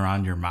stays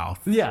around your mouth.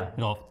 Yeah.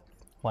 No.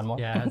 One more?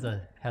 Yeah, it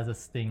has a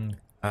sting.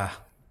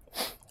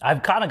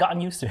 I've kind of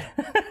gotten used to it.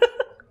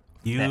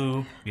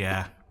 Yeah.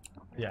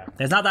 Yeah.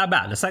 It's not that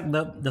bad.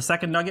 The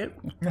second nugget,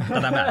 not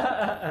that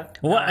bad.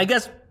 Well, I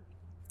guess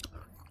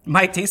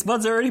my taste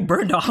buds are already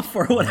burned off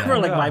or whatever.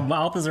 Like my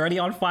mouth is already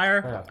on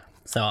fire. Yeah.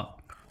 So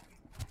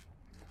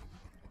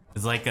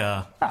it's like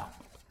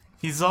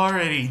he's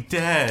already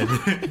dead.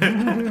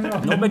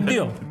 No big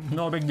deal.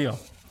 No big deal.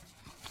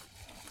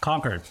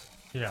 Conquered.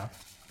 Yeah.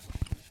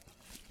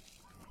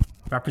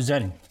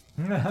 Representing.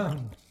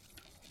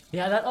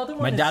 Yeah, that other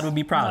one. My dad would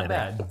be proud of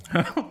that.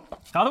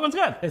 The other one's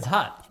good. It's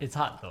hot. It's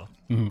hot though.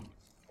 Mm-hmm.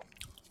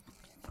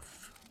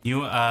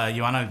 You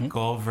want to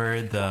go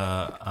over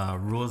the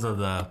rules of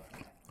the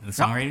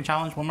songwriting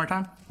challenge one more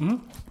time? Mm-hmm.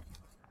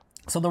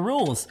 So the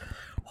rules.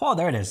 Oh,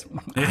 there it is.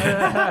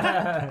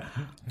 The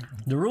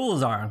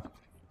rules are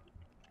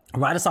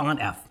write a song on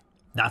F.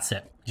 That's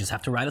it. You just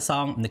have to write a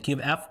song in the key of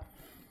F.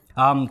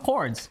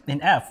 Chords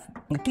in F,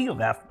 in the key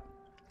of F,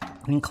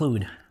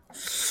 include.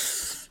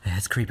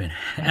 It's creeping.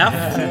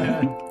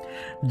 F,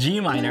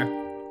 G minor,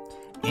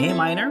 A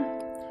minor,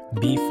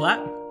 B flat,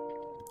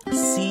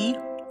 C,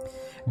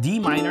 D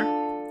minor,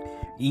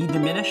 E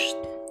diminished,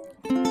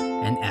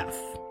 and F.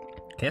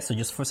 Okay, so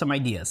just for some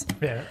ideas.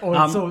 Yeah.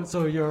 Oh,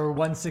 so your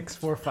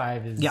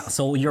 1645 is. Yeah,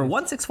 so your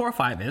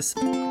 1645 is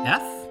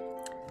F,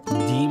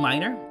 D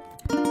minor,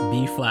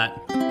 B flat,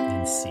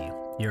 and C.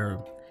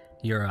 Your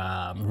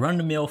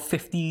run-of-the-mill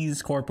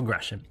 50s chord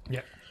progression.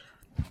 Yeah.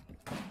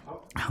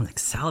 I'm like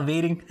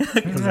salivating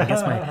because I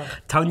guess my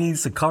tongue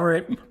needs to cover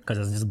it because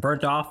it's just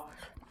burnt off.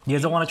 You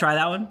guys don't want to try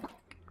that one?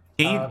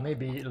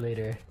 Maybe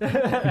later.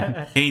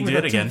 Can you do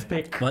it again?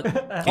 What?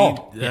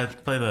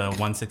 Play the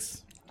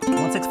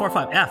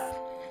 1645 F,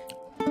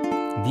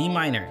 D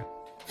minor,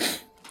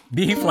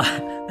 B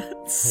flat,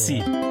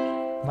 C.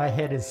 My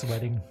head is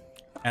sweating.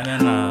 And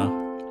then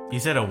you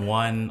said a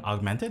 1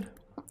 augmented?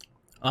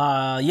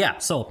 Yeah.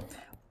 So,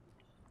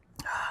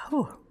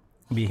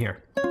 be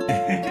here.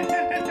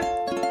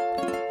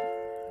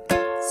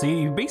 So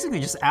you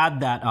basically just add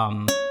that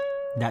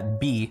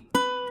B,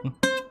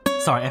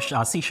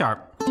 C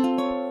sharp.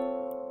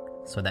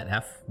 So that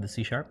F, the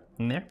C sharp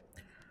in there.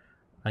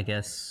 I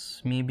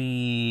guess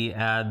maybe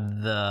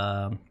add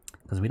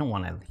because we don't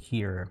want to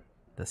hear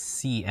the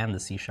C and the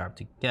C sharp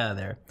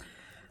together.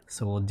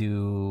 So we'll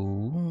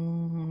do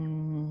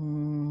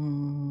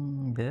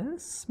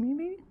this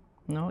maybe?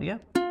 No, yeah.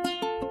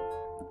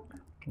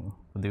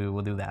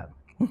 We'll do that.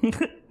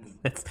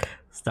 It's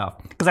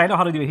stuff because I know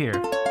how to do it here.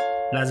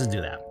 Let's just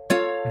do that.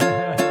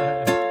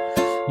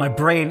 My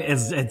brain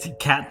it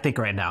can't think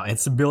right now.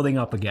 It's building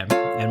up again,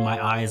 and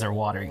my eyes are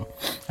watering.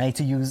 I need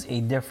to use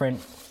a different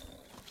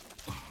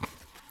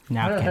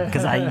napkin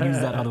because I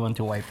used that other one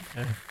to wipe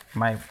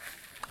my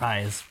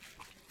eyes.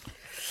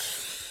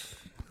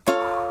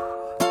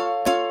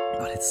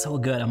 But it's so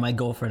good. I might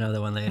go for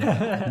another one later.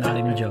 Not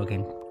even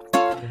joking.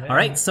 All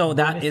right, so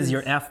that is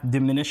your F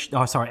diminished.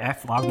 Oh, sorry,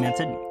 F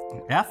augmented.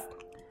 F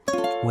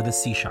with a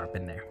C sharp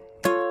in there.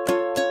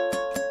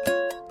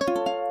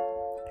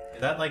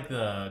 Is that like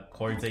the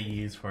chords that you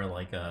use for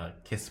like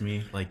Kiss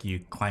Me? Like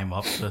you climb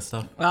up the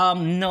stuff?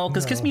 No,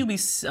 because Kiss Me will be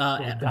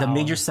the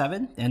major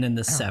 7 and then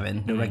the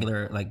 7, the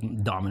regular like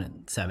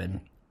dominant 7,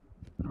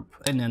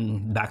 and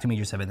then back to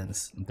major 7,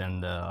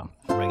 then the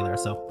regular.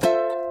 So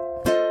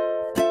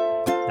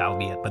that will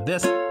be it. But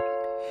this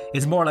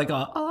is more like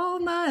a all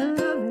my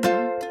love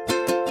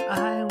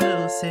I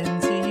will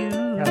send to you.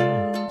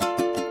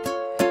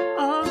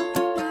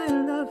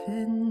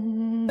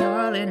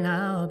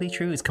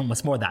 true.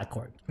 It's more that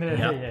chord.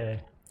 Yeah.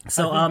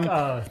 So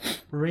I think,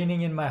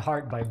 "Raining in My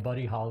Heart" by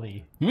Buddy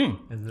Holly.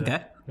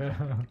 Okay.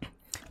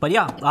 But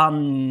yeah,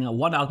 one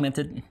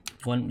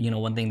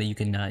thing that you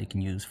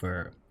can use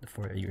for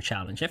your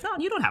challenge. If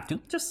not, you don't have to.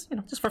 Just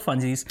for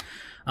funsies.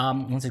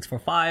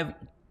 1645.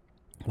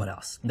 What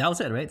else? That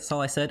was it, right? That's all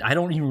I said. I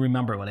don't even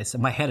remember what I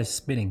said. My head is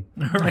spinning.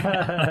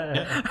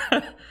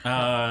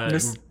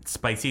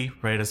 Spicy.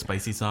 Write a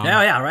spicy song.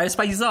 Yeah. Write a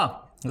spicy song.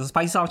 It's a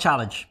spicy song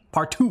challenge.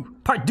 Part 2.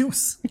 Part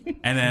deuce.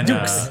 And then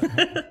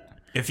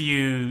if you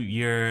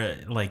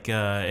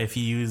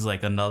use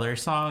like another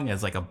song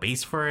as like a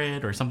base for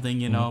it or something,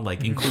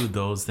 like include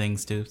those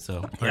things too.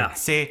 So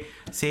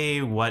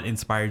say what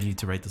inspired you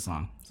to write the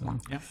song. So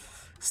yeah.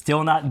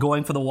 Still not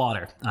going for the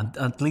water,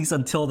 at least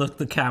until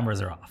the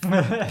cameras are off.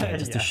 Okay,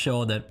 just to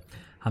show that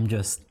I'm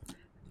just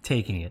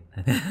taking it.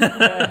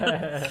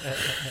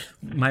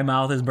 My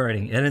mouth is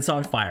burning and it's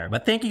on fire.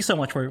 But thank you so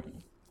much for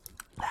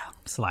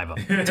saliva.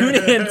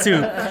 Tuning into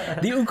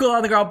the Ukulele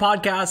on the Ground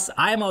podcast.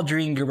 I am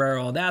Aldrin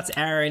Guerrero. That's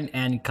Aaron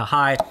and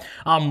Kahai.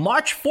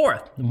 March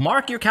 4th,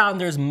 mark your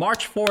calendars.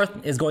 March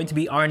 4th is going to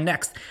be our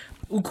next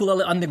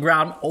Ukulele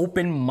Underground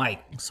open mic.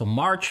 So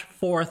March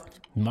 4th,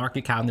 mark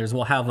your calendars.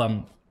 We'll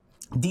have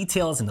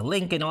details and the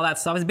link and all that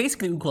stuff. It's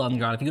basically Ukulele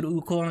Underground. If you go to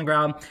Ukulele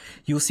Underground,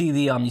 you'll see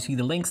the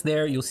links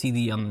there. You'll see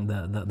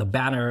the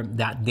banner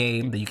that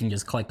day that you can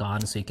just click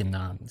on so you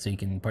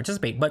can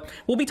participate. But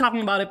we'll be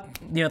talking about it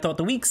throughout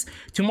the weeks.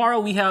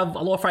 Tomorrow we have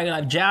Aloha Friday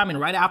Live Jam, and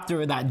right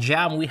after that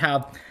jam we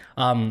have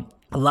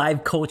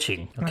live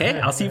coaching. Okay,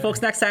 I'll see you folks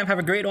next time. Have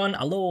a great one.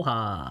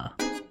 Aloha.